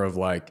it more of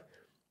like,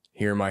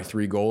 here are my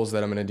 3 goals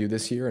that I'm going to do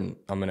this year, and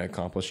I'm going to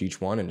accomplish each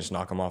one and just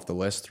knock them off the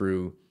list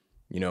through,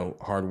 you know,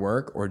 hard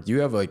work? Or do you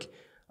have like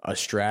a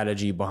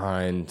strategy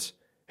behind,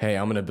 hey,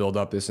 I'm going to build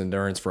up this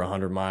endurance for a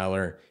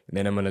 100-miler, and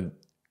then I'm going to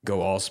go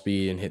all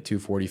speed and hit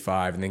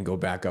 245 and then go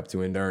back up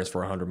to endurance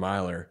for a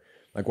 100-miler.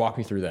 Like, walk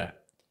me through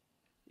that.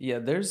 Yeah,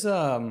 there's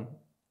a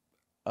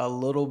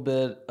little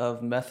bit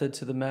of method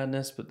to the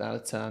madness, but not a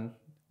ton,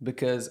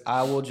 because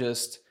I will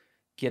just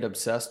get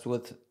obsessed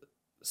with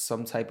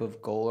some type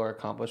of goal or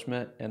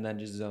accomplishment and then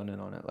just zone in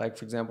on it. Like,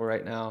 for example,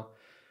 right now,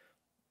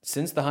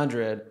 since the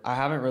 100, I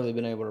haven't really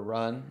been able to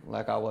run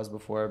like I was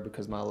before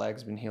because my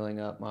leg's been healing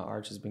up. My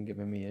arch has been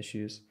giving me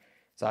issues.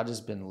 So I've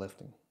just been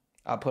lifting.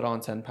 I put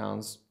on 10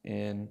 pounds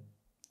in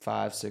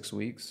 5-6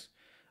 weeks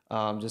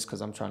just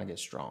because I'm trying to get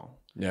strong.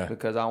 Yeah.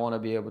 Because I want to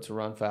be able to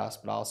run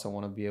fast, but I also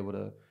want to be able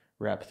to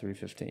rep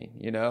 315,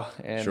 you know?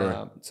 And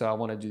Sure. So I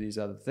want to do these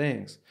other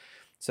things.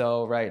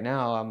 So right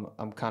now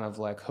I'm kind of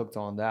like hooked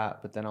on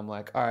that, but then I'm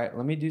like, all right,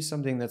 let me do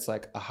something that's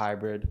like a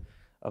hybrid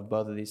of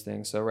both of these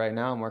things. So right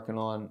now I'm working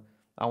on,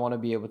 I want to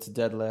be able to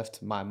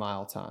deadlift my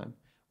mile time,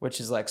 which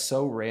is like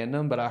so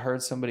random, but I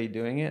heard somebody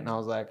doing it and I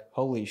was like,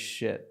 holy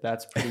shit,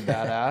 that's pretty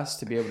badass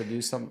to be able to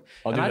do something.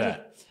 I'll do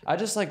that. I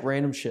just like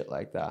random shit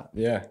like that.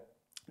 Yeah.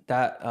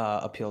 That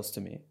appeals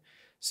to me.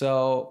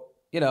 So,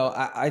 you know,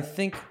 I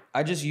think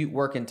I just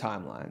work in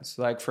timelines.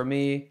 Like for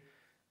me,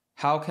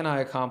 how can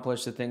I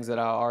accomplish the things that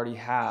I already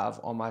have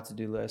on my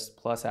to-do list,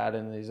 plus add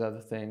in these other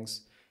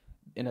things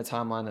in a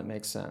timeline that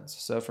makes sense?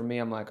 So for me,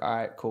 I'm like, all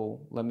right,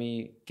 cool. Let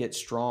me get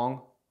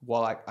strong.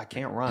 Well, I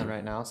can't run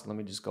right now, so let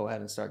me just go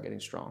ahead and start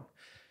getting strong.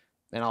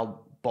 And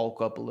I'll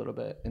bulk up a little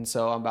bit. And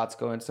so I'm about to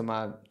go into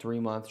my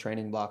 3-month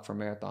training block for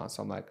marathon.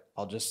 So I'm like,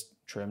 I'll just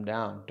trim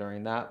down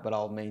during that, but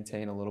I'll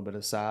maintain a little bit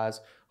of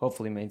size,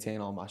 hopefully maintain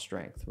all my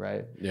strength,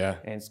 right? Yeah.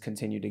 And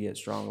continue to get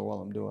stronger while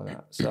I'm doing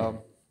that.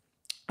 So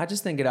I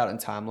just think it out in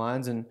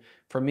timelines. And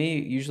for me,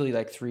 usually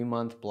like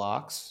 3-month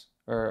blocks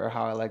are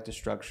how I like to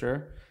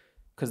structure,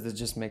 because it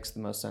just makes the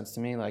most sense to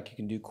me. Like you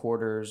can do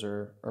quarters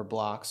or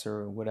blocks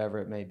or whatever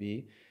it may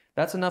be.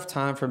 That's enough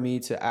time for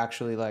me to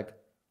actually like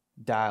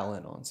dial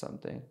in on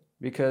something.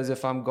 Because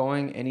if I'm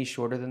going any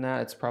shorter than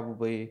that, it's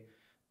probably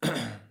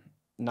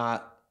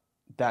not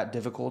that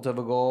difficult of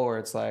a goal, or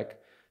it's like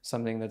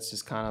something that's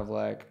just kind of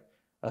like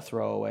a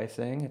throwaway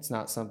thing. It's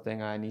not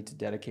something I need to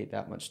dedicate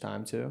that much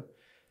time to.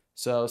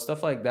 So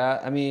stuff like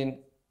that. I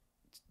mean,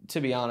 to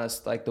be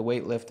honest, like the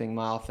weightlifting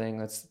mile thing,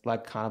 that's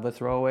like kind of a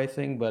throwaway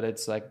thing, but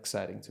it's like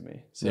exciting to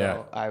me. So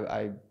yeah.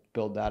 I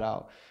build that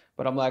out.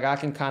 But I'm like, I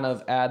can kind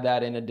of add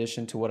that in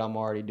addition to what I'm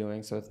already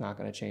doing. So it's not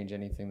going to change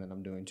anything that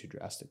I'm doing too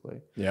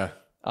drastically. Yeah.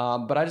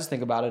 But I just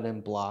think about it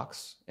in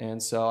blocks.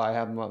 And so I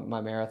have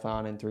my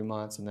marathon in 3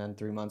 months. And then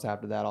 3 months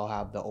after that, I'll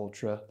have the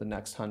ultra, the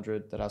next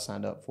 100 that I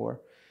signed up for.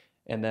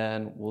 And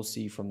then we'll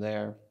see from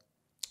there.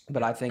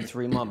 But I think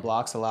 3-month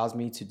blocks allows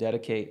me to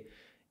dedicate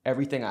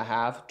everything I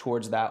have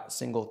towards that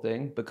single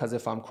thing. Because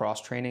if I'm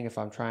cross training, if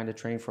I'm trying to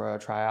train for a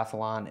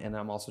triathlon and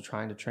I'm also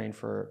trying to train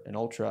for an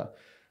ultra,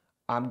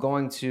 I'm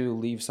going to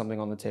leave something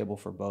on the table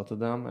for both of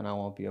them, and I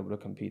won't be able to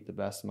compete the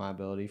best of my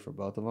ability for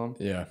both of them.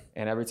 Yeah.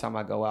 And every time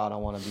I go out, I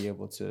want to be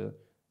able to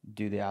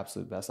do the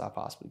absolute best I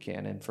possibly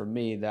can. And for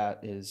me, that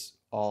is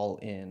all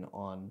in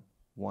on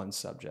one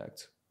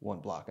subject, one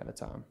block at a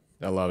time.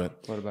 I love it.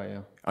 What about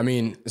you? I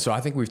mean, so I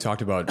think we've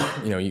talked about,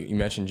 you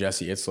mentioned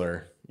Jesse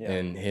Itzler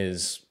and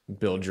his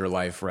build your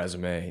life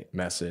resume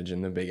message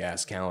and the big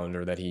ass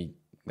calendar that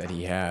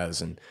he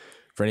has. And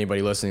for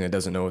anybody listening that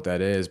doesn't know what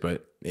that is,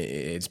 but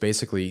it's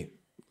basically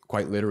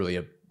quite literally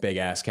a big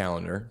ass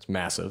calendar. It's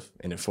massive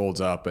and it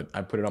folds up, but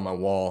I put it on my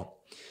wall.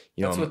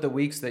 That's with the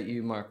weeks that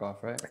you mark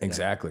off, right?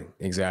 Exactly.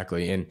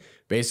 And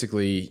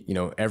basically,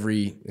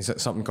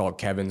 it's something called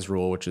Kevin's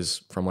rule, which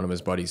is from one of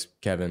his buddies,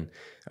 Kevin.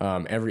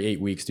 Every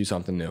 8 weeks, do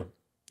something new.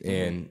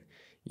 And,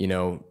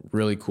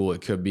 really cool.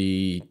 It could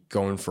be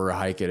going for a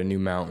hike at a new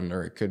mountain,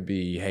 or it could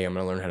be, hey, I'm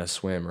going to learn how to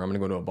swim, or I'm going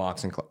to go to a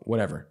boxing club,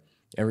 whatever.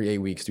 Every 8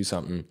 weeks, do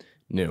something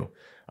new.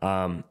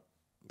 A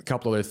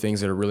couple other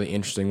things that are really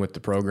interesting with the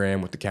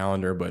program, with the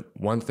calendar, but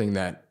one thing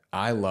that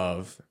I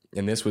love,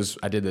 and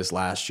I did this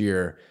last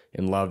year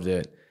and loved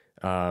it,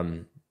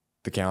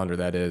 the calendar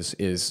that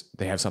is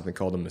they have something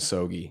called a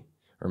misogi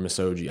or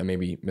misogi. I may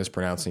be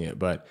mispronouncing it,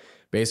 but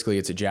basically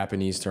it's a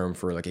Japanese term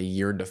for like a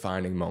year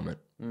defining moment.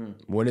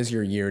 What is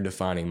your year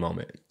defining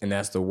moment? And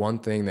that's the one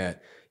thing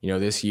that,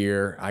 this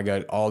year I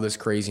got all this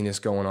craziness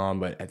going on,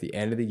 but at the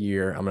end of the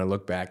year, I'm going to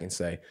look back and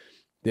say,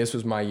 this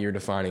was my year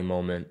defining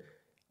moment.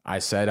 I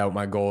set out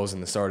my goals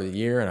in the start of the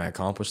year and I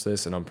accomplished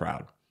this and I'm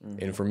proud.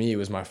 And for me, it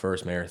was my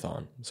first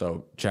marathon.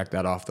 So check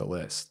that off the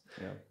list.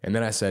 Yeah. And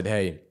then I said,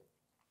 hey,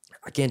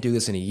 I can't do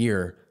this in a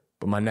year,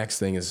 but my next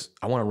thing is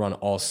I want to run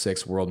all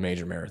 6 world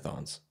major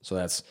marathons. So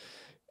that's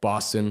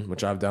Boston,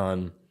 which I've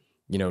done,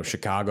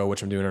 Chicago,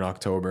 which I'm doing in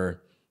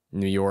October,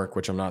 New York,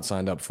 which I'm not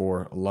signed up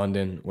for,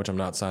 London, which I'm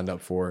not signed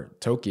up for,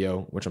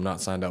 Tokyo, which I'm not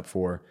signed up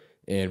for,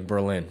 and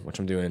Berlin, which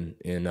I'm doing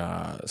in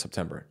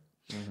September.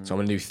 So I'm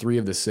going to do 3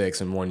 of the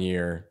 6 in 1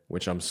 year,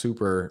 which I'm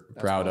super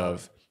proud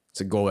of.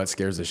 It's a goal that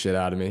scares the shit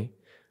out of me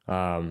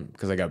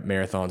because I got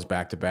marathons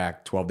back to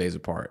back, 12 days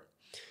apart.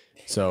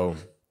 So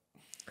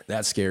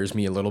that scares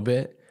me a little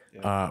bit,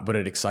 but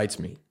it excites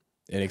me.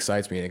 it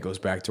excites me. And it goes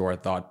back to our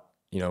thought,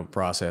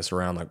 process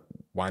around like,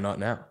 why not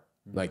now?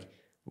 Like,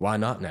 why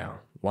not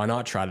now? Why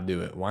not try to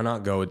do it? Why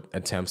not go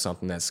attempt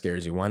something that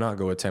scares you? Why not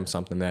go attempt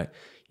something that,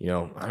 I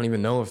don't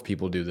even know if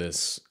people do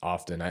this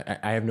often.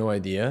 I have no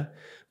idea.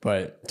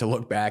 But to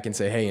look back and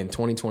say, hey, in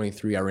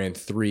 2023, I ran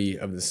 3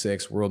 of the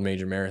 6 world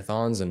major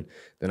marathons. And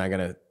then I got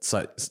to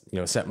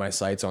set my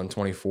sights on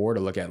 24 to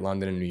look at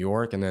London and New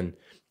York. And then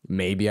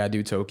maybe I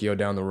do Tokyo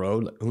down the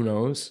road. Who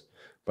knows?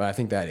 But I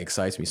think that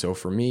excites me. So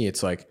for me,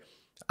 it's like,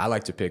 I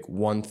like to pick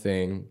one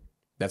thing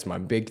that's my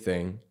big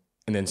thing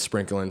and then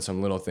sprinkle in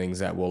some little things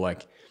that will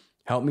like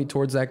help me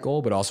towards that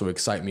goal, but also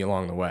excite me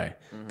along the way.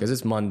 Because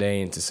it's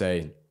mundane to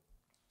say,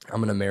 I'm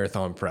going to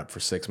marathon prep for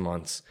 6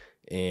 months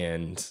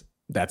and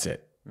that's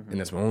it. And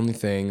that's my only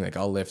thing. Like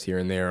I'll lift here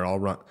and there, I'll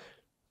run.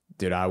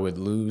 Dude, I would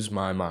lose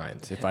my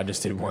mind if I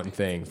just did one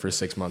thing for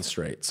 6 months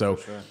straight. So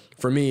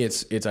for me,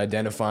 it's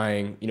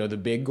identifying, the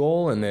big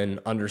goal and then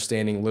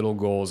understanding little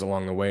goals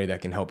along the way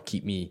that can help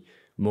keep me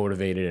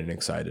motivated and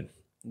excited.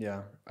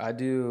 Yeah, I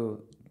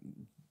do.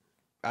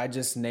 I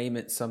just name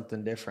it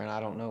something different. I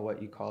don't know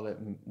what you call it.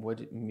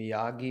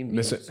 Miyagi?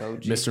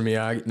 Misogi? Mr.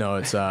 Miyagi? No,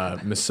 it's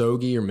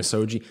Misogi or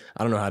Misogi.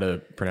 I don't know how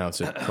to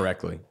pronounce it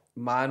correctly.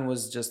 Mine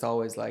was just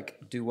always like,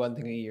 do one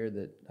thing a year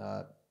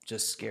that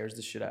just scares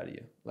the shit out of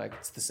you. Like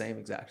it's the same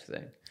exact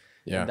thing.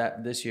 Yeah. And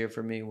that this year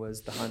for me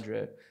was the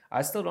 100.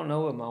 I still don't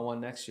know what my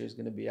one next year is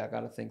going to be. I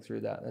got to think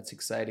through that. That's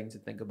exciting to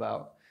think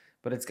about.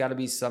 But it's got to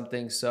be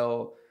something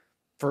so,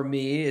 for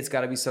me, it's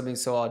got to be something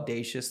so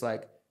audacious.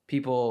 Like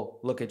people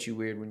look at you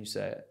weird when you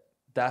say it.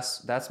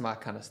 That's my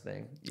kind of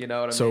thing. You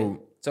know what I mean?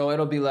 So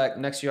it'll be like,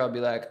 next year I'll be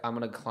like, I'm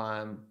going to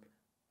climb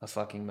a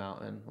fucking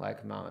mountain,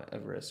 like Mount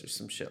Everest or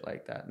some shit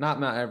like that. Not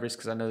Mount Everest,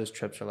 because I know those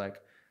trips are like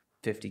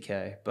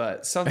 $50K,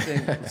 but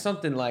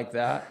something like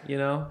that,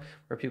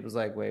 where people's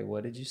like, wait,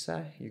 what did you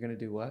say? You're going to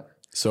do what?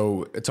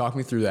 So talk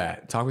me through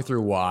that. Talk me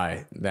through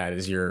why that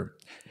is your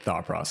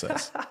thought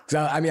process. 'Cause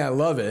I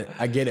love it.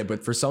 I get it.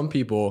 But for some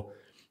people,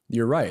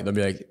 you're right. They'll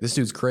be like, this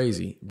dude's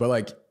crazy. But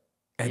like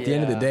at the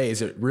end of the day,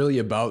 is it really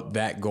about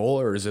that goal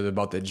or is it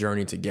about the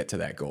journey to get to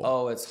that goal?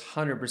 Oh, it's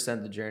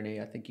 100% the journey.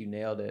 I think you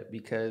nailed it,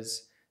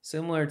 because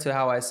similar to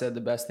how I said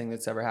the best thing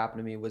that's ever happened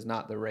to me was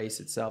not the race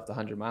itself, the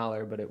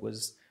 100-miler, but it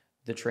was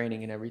the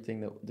training and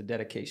everything, the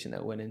dedication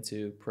that went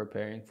into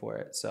preparing for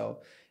it. So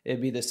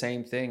it'd be the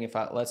same thing if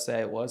let's say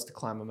it was to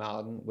climb a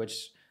mountain,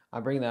 which I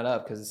bring that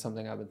up because it's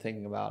something I've been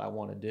thinking about I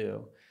want to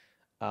do.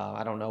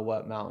 I don't know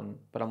what mountain,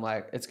 but I'm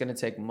like, it's going to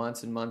take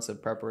months and months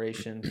of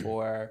preparation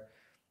for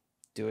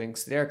doing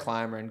stair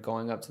climber and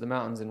going up to the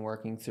mountains and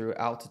working through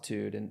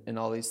altitude and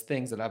all these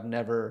things that I've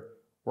never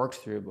worked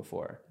through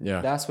before.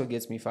 Yeah. That's what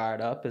gets me fired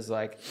up, is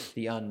like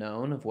the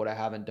unknown of what I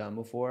haven't done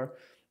before.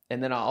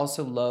 And then I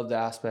also love the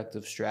aspect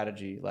of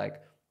strategy.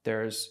 Like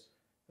there's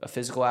a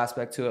physical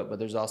aspect to it, but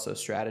there's also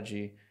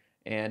strategy.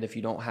 And if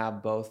you don't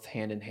have both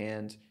hand in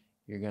hand,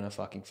 you're going to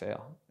fucking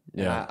fail.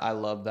 Yeah. And I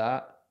love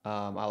that.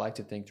 I like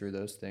to think through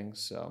those things.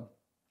 So,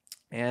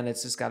 and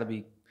it's just got to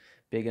be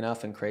big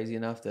enough and crazy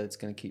enough that it's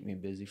going to keep me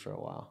busy for a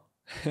while.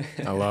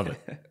 I love it.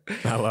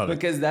 I love it.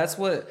 Because that's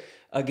what,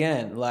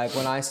 again, like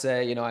when I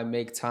say, I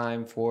make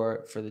time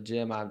for the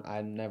gym,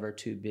 I'm never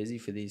too busy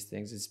for these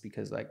things. It's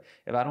because like,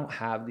 if I don't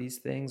have these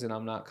things and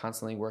I'm not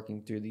constantly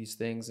working through these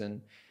things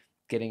and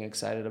getting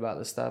excited about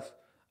this stuff,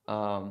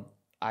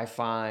 I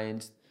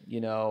find, I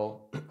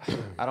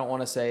don't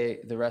want to say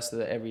the rest of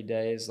the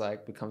everyday is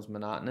like becomes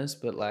monotonous,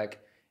 but like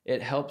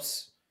it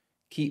helps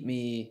keep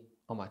me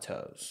on my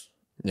toes.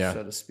 Yeah.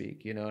 So to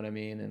speak, you know what I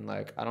mean? And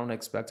like, I don't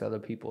expect other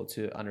people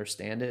to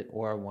understand it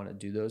or want to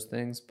do those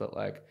things, but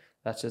like,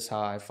 that's just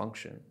how I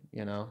function,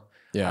 Yeah.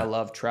 I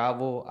love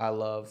travel. I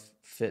love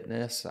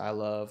fitness. I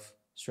love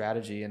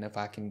strategy. And if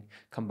I can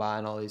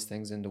combine all these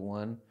things into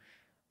one,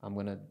 I'm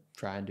going to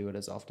try and do it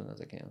as often as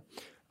I can.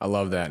 I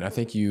love that. And I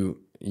think you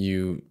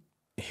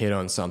hit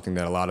on something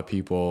that a lot of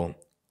people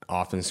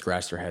often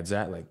scratch their heads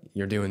at. Like,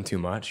 you're doing too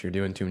much. You're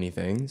doing too many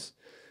things.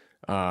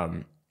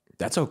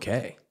 That's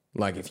okay.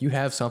 Like if you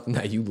have something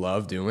that you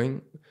love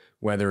doing,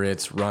 whether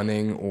it's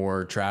running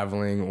or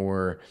traveling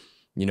or,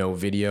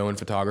 video and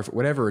photography,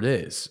 whatever it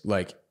is,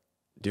 like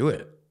do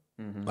it.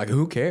 Mm-hmm. Like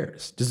who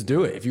cares? Just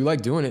do it. If you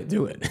like doing it,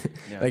 do it.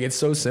 Yeah. Like it's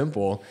so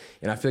simple.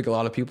 And I feel like a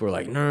lot of people are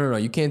like, no,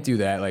 you can't do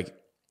that. Like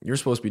you're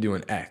supposed to be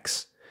doing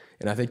X.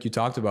 And I think you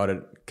talked about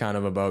it kind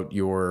of about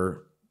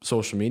your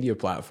social media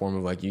platform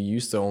of like, you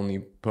used to only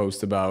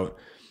post about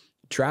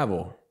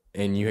travel.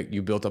 And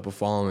you built up a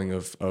following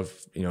of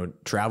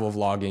travel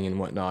vlogging and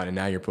whatnot, and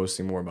now you're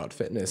posting more about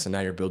fitness, and now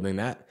you're building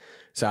that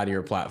side of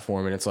your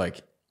platform, and it's like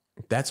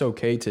that's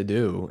okay to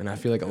do. And I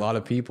feel like a lot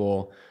of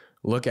people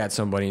look at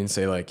somebody and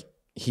say like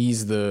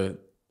he's the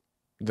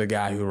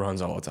guy who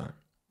runs all the time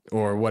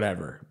or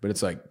whatever, but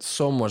it's like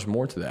so much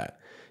more to that.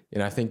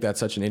 And I think that's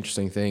such an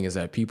interesting thing is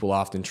that people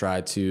often try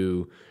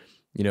to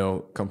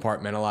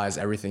compartmentalize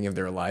everything of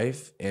their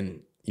life, and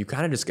you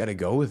kind of just got to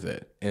go with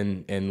it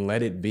and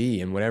let it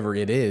be. And whatever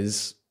it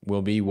is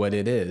will be what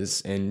it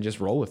is and just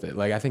roll with it.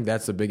 Like, I think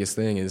that's the biggest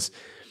thing is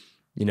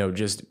you know,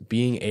 just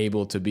being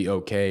able to be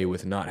okay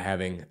with not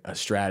having a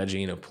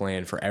strategy and a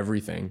plan for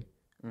everything,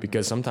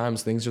 because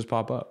sometimes things just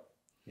pop up.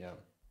 Yeah.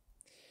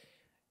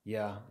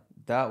 Yeah.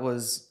 That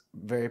was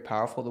very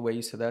powerful the way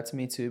you said that to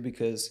me too,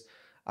 because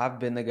I've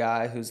been the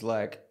guy who's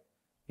like,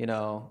 you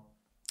know,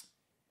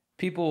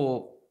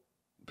 people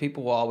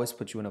will always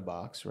put you in a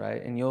box,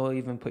 right? And you'll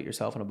even put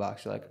yourself in a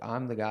box. You're like,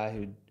 I'm the guy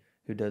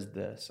who does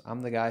this.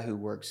 I'm the guy who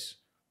works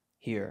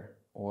here.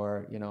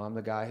 Or, you know, I'm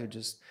the guy who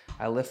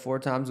I lift 4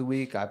 times a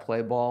week. I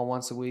play ball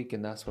once a week,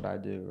 and that's what I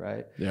do,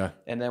 right? Yeah.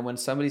 And then when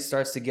somebody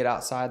starts to get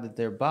outside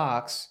their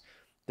box,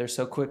 they're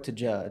so quick to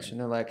judge. And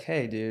they're like,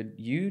 hey, dude,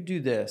 you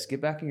do this.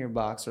 Get back in your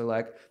box. Or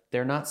like,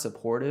 they're not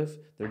supportive.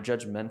 They're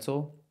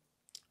judgmental.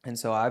 And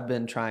so I've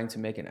been trying to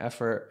make an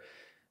effort,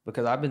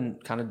 because I've been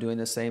kind of doing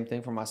the same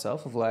thing for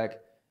myself of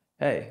like,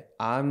 hey,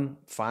 I'm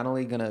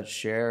finally going to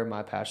share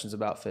my passions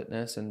about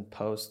fitness and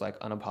post like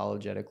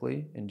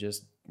unapologetically and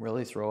just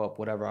really throw up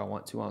whatever I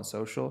want to on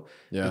social,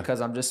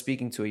 because I'm just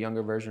speaking to a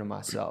younger version of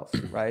myself,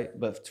 right?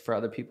 But for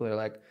other people, they're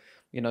like,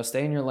 you know,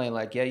 stay in your lane.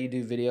 Like, yeah, you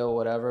do video,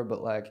 whatever,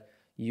 but like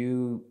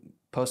you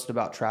posted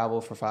about travel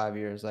for 5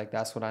 years. Like,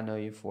 that's what I know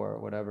you for, or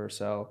whatever.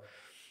 So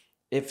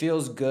it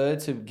feels good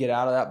to get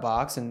out of that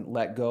box and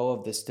let go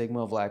of the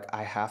stigma of like,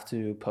 I have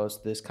to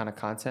post this kind of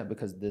content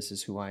because this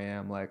is who I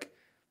am. Like,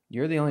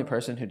 you're the only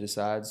person who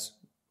decides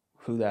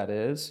who that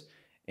is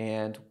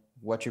and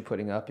what you're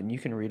putting up, and you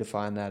can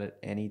redefine that at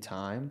any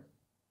time.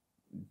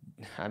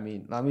 I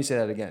mean, let me say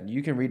that again.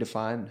 You can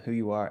redefine who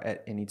you are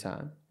at any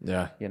time.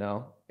 Yeah. You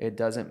know, it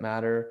doesn't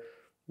matter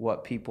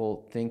what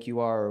people think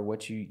you are or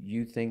what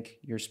you think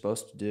you're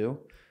supposed to do.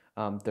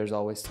 There's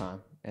always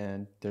time,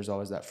 and there's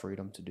always that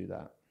freedom to do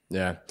that.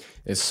 Yeah.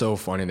 It's so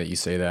funny that you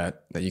say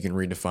that you can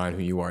redefine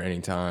who you are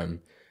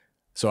anytime.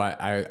 So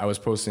I was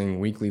posting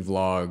weekly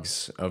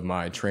vlogs of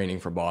my training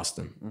for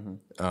Boston.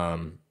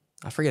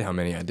 I forget how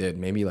many I did,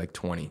 maybe like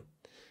 20.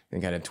 I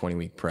think I had a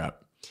 20-week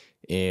prep.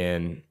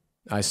 And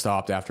I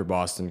stopped after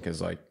Boston because,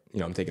 like, you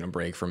know, I'm taking a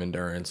break from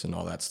endurance and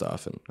all that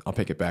stuff. And I'll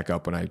pick it back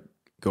up when I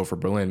go for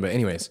Berlin. But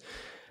anyways,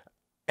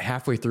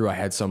 halfway through, I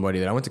had somebody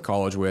that I went to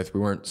college with. We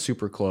weren't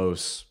super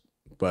close,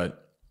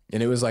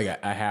 and it was like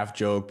a half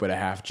joke, but a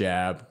half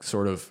jab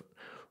sort of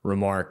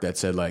remark that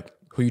said, like,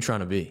 who you trying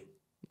to be?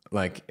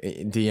 Like,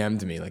 it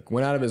DM'd me, like,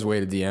 went out of his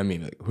way to DM me,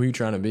 like, who you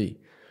trying to be?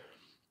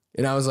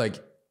 And I was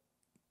like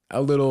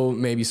a little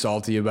maybe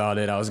salty about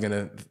it. I was going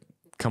to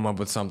come up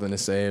with something to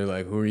say,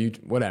 like, who are you?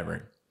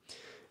 Whatever.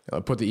 I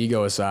put the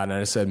ego aside and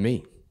I just said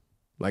me.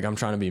 Like, I'm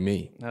trying to be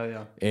me. Oh,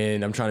 yeah.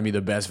 And I'm trying to be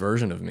the best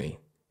version of me.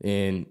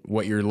 And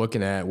what you're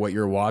looking at, what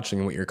you're watching,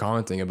 and what you're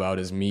commenting about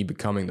is me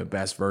becoming the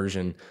best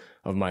version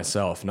of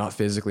myself, not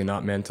physically,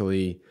 not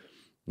mentally,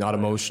 not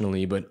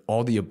emotionally, but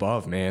all the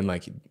above, man.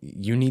 Like,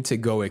 you need to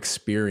go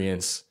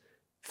experience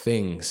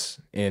things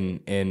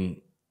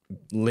and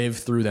live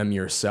through them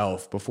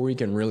yourself before you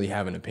can really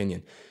have an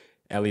opinion.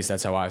 At least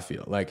that's how I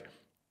feel. Like,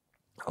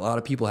 a lot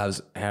of people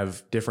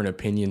have different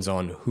opinions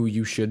on who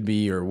you should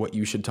be or what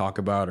you should talk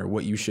about or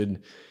what you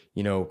should,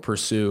 you know,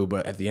 pursue.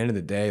 But at the end of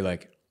the day,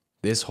 like,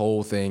 this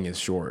whole thing is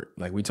short.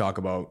 Like, we talk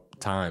about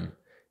time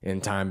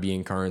and time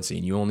being currency,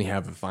 and you only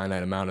have a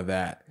finite amount of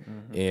that,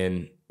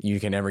 and you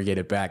can never get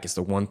it back. It's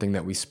the one thing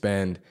that we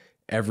spend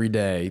every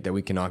day that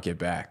we cannot get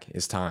back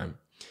is time.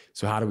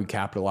 So how do we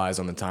capitalize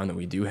on the time that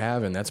we do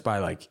have? And that's by,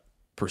 like,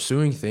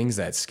 pursuing things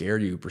that scare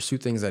you, pursue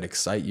things that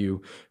excite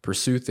you,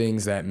 pursue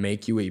things that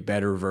make you a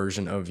better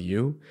version of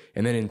you.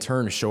 And then in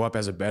turn, show up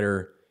as a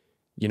better,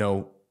 you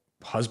know,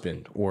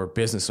 husband or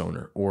business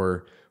owner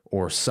or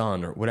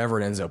son or whatever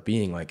it ends up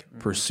being. Like,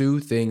 pursue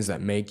things that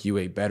make you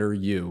a better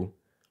you.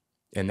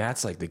 And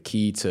that's like the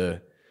key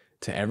to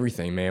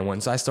everything, man.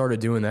 Once I started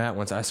doing that,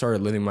 once I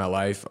started living my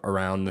life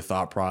around the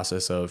thought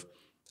process of,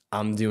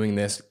 I'm doing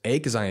this, A,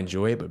 because I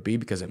enjoy it, but B,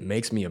 because it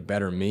makes me a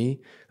better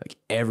me, like,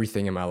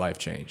 everything in my life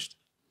changed.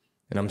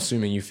 And I'm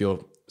assuming you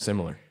feel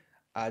similar.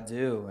 I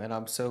do. And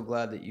I'm so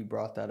glad that you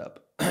brought that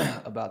up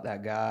about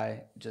that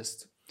guy,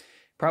 just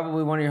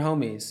probably one of your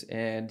homies,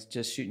 and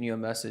just shooting you a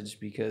message,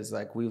 because,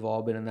 like, we've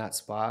all been in that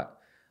spot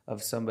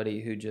of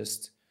somebody who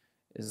just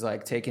is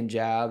like taking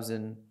jabs,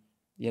 and,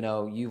 you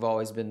know, you've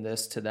always been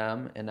this to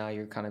them, and now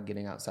you're kind of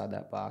getting outside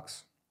that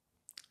box.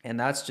 And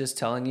that's just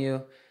telling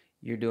you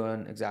you're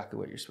doing exactly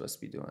what you're supposed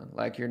to be doing.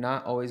 Like, you're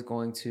not always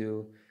going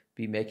to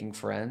be making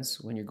friends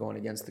when you're going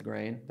against the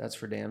grain. That's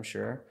for damn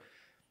sure.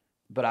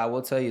 But I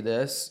will tell you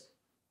this,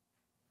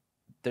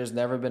 there's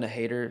never been a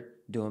hater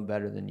doing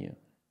better than you.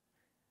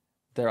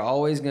 They're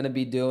always going to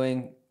be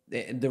doing,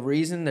 the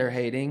reason they're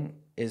hating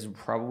is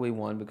probably,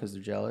 one, because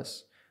they're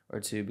jealous, or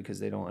two, because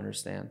they don't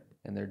understand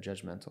and they're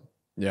judgmental.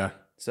 Yeah.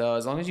 So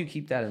as long as you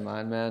keep that in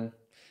mind, man,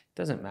 it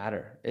doesn't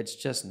matter. It's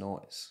just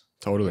noise.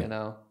 Totally. You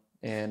know?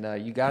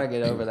 And you got to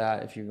get over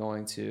that if you're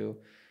going to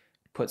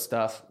put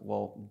stuff,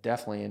 well,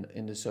 definitely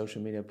into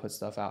social media, put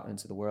stuff out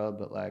into the world.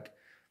 But, like,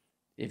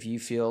 if you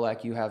feel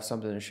like you have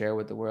something to share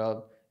with the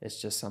world, it's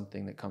just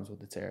something that comes with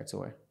the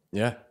territory.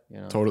 Yeah.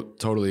 You know?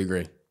 Totally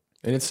agree.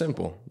 And it's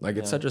simple. Like,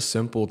 it's such a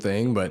simple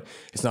thing, but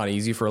it's not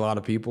easy for a lot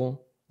of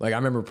people. Like I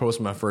remember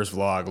posting my first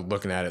vlog,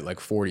 looking at it like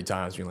 40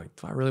 times, being like,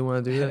 do I really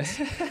want to do this?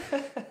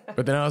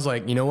 But then I was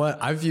like, you know what?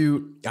 I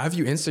view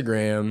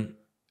Instagram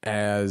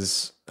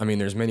as, I mean,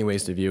 there's many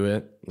ways to view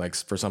it. Like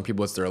for some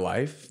people, it's their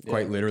life.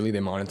 Quite literally, they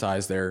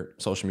monetize their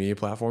social media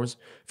platforms.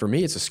 For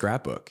me, it's a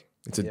scrapbook.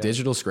 It's a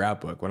digital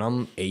scrapbook. When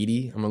I'm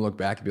 80, I'm gonna look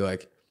back and be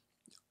like,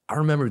 I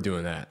remember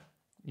doing that.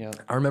 Yeah.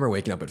 I remember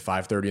waking up at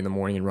 5:30 in the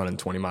morning and running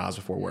 20 miles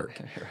before work.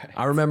 Right.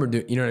 I remember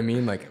you know what I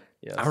mean? Like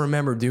Yes. I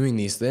remember doing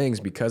these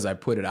things because I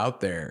put it out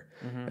there.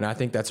 And I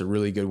think that's a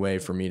really good way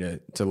for me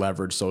to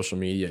leverage social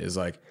media is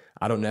like,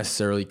 I don't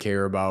necessarily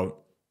care about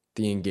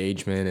the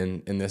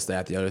engagement and this,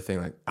 that, the other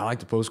thing. Like I like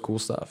to post cool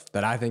stuff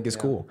that I think is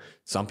cool.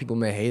 Some people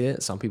may hate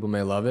it. Some people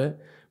may love it.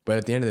 But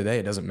at the end of the day,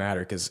 it doesn't matter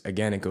because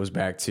again, it goes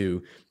back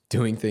to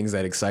doing things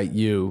that excite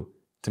you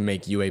to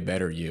make you a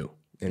better you.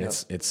 And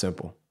it's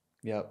simple.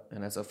 Yep.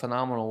 And it's a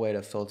phenomenal way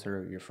to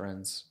filter your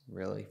friends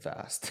really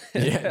fast.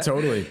 Yeah,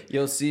 totally.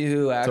 You'll see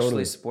who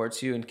actually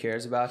supports you and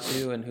cares about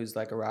you and who's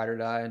like a ride or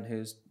die and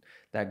who's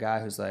that guy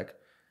who's like,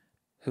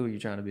 who are you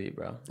trying to be,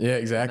 bro? Yeah,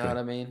 exactly. You know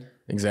what I mean?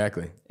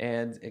 Exactly.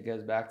 And it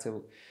goes back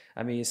to,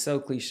 I mean, it's so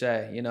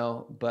cliche, you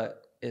know,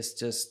 but it's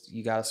just,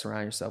 you got to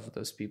surround yourself with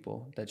those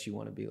people that you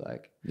want to be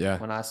like. Yeah.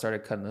 When I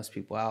started cutting those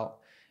people out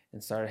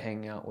and started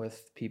hanging out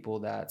with people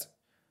that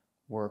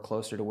were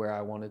closer to where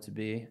I wanted to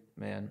be,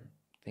 man,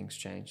 things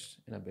changed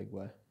in a big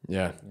way.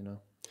 Yeah. You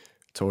know?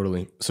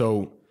 Totally.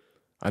 So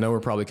I know we're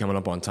probably coming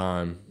up on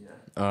time.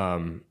 Yeah.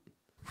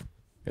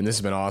 And this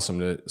has been awesome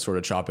to sort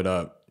of chop it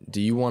up.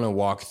 Do you want to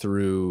walk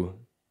through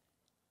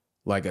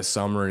like a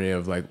summary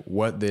of like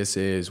what this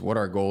is, what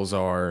our goals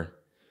are?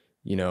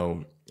 You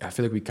know, I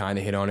feel like we kind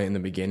of hit on it in the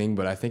beginning,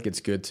 but I think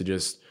it's good to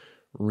just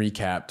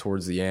recap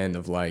towards the end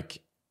of like,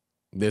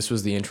 this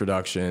was the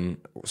introduction,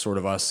 sort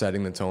of us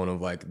setting the tone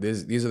of like,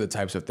 these are the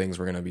types of things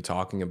we're going to be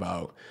talking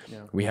about.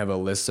 Yeah. We have a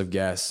list of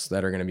guests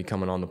that are going to be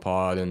coming on the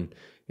pod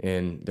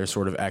and they're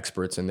sort of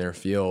experts in their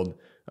field.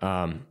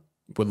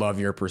 Would love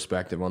your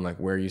perspective on like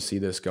where you see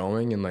this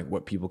going and like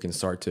what people can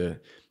start to,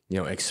 you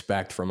know,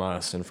 expect from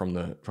us and from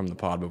the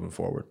pod moving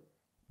forward.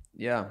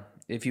 Yeah.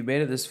 If you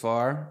made it this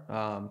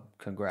far,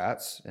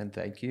 congrats and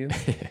thank you.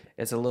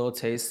 It's a little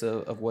taste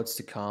of what's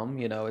to come.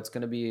 You know, it's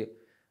going to be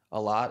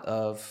a lot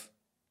of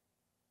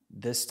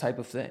this type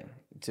of thing,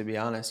 to be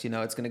honest. You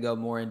know, it's going to go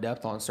more in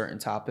depth on certain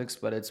topics,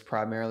 but it's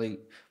primarily,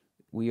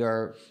 we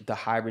are the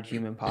Hybrid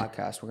Human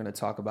podcast. We're going to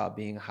talk about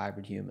being a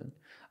hybrid human,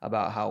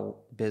 about how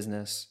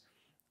business,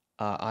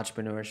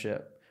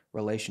 entrepreneurship,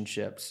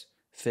 relationships,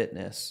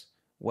 fitness,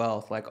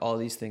 wealth, like all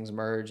these things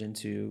merge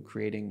into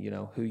creating, you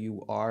know, who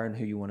you are and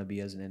who you want to be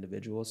as an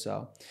individual.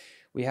 So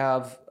we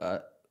have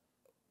a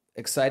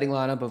exciting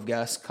lineup of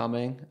guests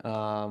coming.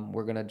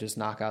 We're going to just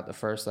knock out the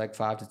first like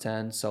 5 to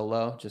 10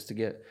 solo just to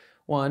get,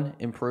 one,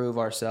 improve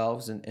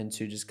ourselves and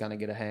two, just kind of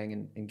get a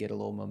hang and get a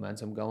little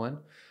momentum going.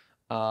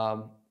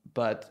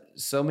 But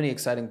so many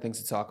exciting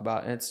things to talk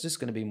about, and it's just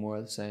going to be more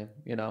of the same.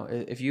 You know,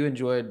 if you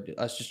enjoyed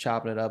us just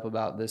chopping it up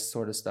about this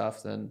sort of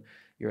stuff, then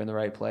you're in the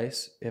right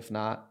place. If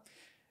not,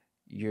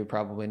 you're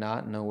probably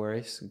not. No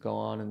worries. Go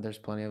on, and there's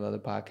plenty of other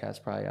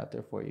podcasts probably out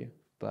there for you.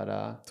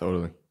 But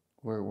totally,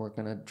 we're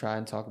going to try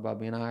and talk about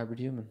being a hybrid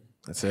human.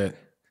 That's it.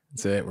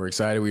 We're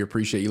excited. We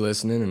appreciate you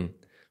listening, and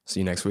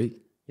see you next week.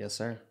 Yes,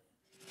 sir.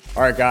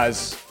 All right,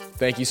 guys.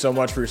 Thank you so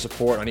much for your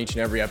support on each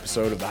and every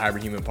episode of the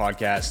Hybrid Human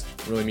Podcast.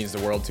 It really means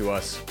the world to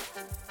us.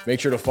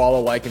 Make sure to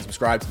follow, like, and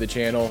subscribe to the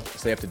channel to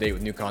stay up to date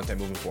with new content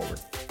moving forward.